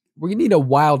 man. We're going to need a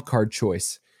wild card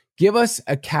choice. Give us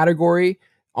a category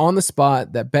on the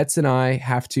spot that Betts and I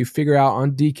have to figure out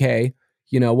on DK,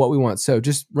 what we want. So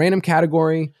just random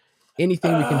category,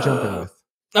 anything we can jump in with.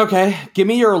 Okay, give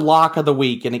me your lock of the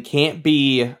week, and it can't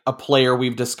be a player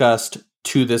we've discussed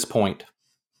to this point.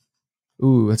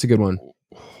 Ooh, that's a good one.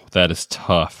 That is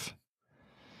tough.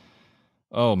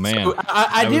 Oh, man. So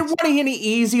I didn't want any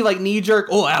easy, knee-jerk,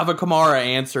 Alvin Kamara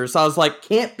answers. So I was like,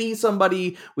 can't be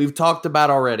somebody we've talked about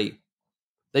already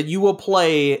that you will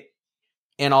play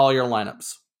in all your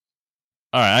lineups.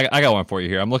 All right, I got one for you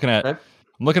here. I'm looking at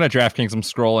DraftKings. I'm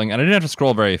scrolling, and I didn't have to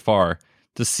scroll very far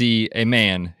to see a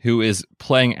man who is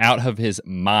playing out of his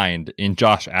mind in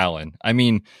Josh Allen. I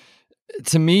mean,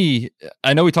 to me,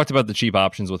 I know we talked about the cheap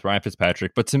options with Ryan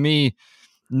Fitzpatrick, but to me,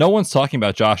 no one's talking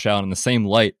about Josh Allen in the same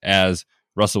light as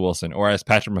Russell Wilson or as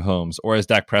Patrick Mahomes or as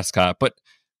Dak Prescott. But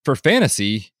for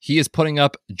fantasy, he is putting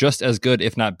up just as good,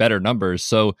 if not better numbers.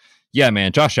 So yeah,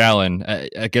 man, Josh Allen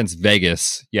against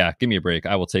Vegas. Yeah, give me a break.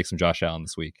 I will take some Josh Allen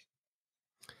this week.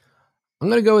 I'm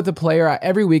going to go with the player.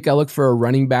 Every week I look for a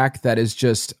running back that is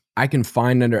just, I can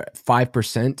find under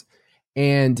 5%.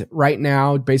 And right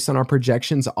now, based on our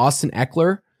projections, Austin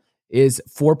Eckler is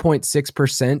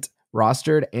 4.6%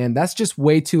 rostered. And that's just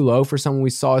way too low for someone we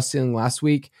saw ceiling last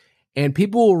week. And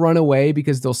people will run away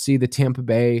because they'll see the Tampa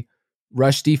Bay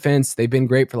rush defense. They've been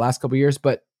great for the last couple of years.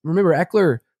 But remember,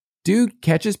 Eckler, dude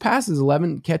catches passes,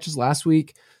 11 catches last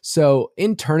week. So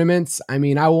in tournaments, I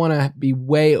mean, I want to be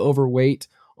way overweight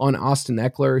on Austin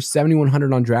Eckler,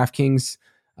 7,100 on DraftKings.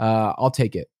 I'll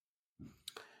take it.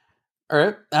 All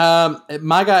right.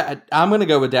 My guy, I'm going to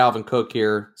go with Dalvin Cook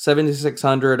here.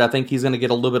 7,600. I think he's going to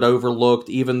get a little bit overlooked,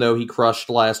 even though he crushed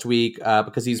last week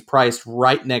because he's priced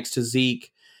right next to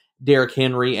Zeke, Derrick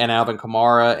Henry, and Alvin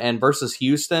Kamara. And versus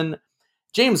Houston,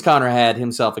 James Conner had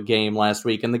himself a game last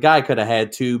week, and the guy could have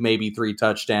had 2, maybe 3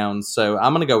 touchdowns. So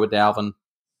I'm going to go with Dalvin.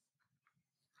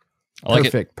 I like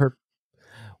Perfect.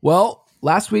 Well,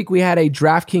 last week we had a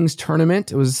DraftKings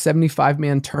tournament. It was a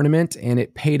 75-man tournament, and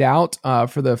it paid out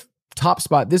for the top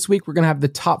spot. This week we're going to have the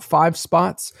top 5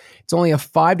 spots. It's only a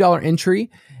 $5 entry,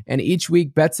 and each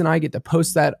week Betts and I get to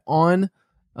post that on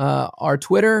our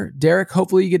Twitter. Derek,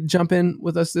 hopefully you get to jump in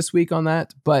with us this week on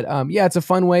that. But yeah, it's a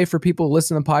fun way for people to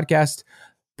listen to the podcast.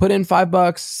 Put in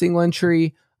 $5, single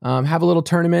entry, have a little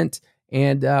tournament,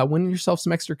 and win yourself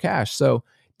some extra cash. So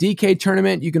DK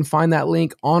tournament, you can find that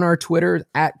link on our Twitter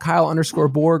at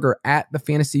Kyle_Borg or at the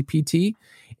Fantasy PT.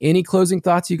 Any closing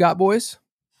thoughts you got, boys?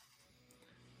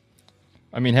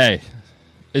 I mean, hey,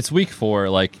 it's week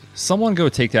 4. Someone go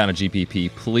take down a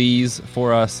GPP, please,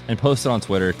 for us and post it on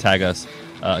Twitter. Tag us.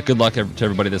 Good luck to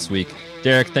everybody this week.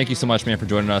 Derek, thank you so much, man, for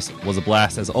joining us. It was a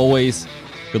blast as always.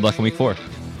 Good luck in week 4.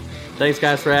 Thanks,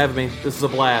 guys, for having me. This is a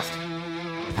blast.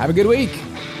 Have a good week.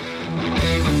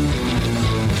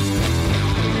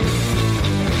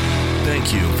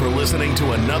 Thank you for listening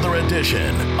to another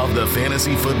edition of the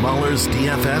Fantasy Footballers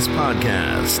DFS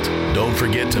podcast. Don't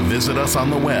forget to visit us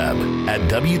on the web at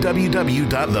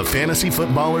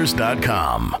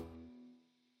www.thefantasyfootballers.com.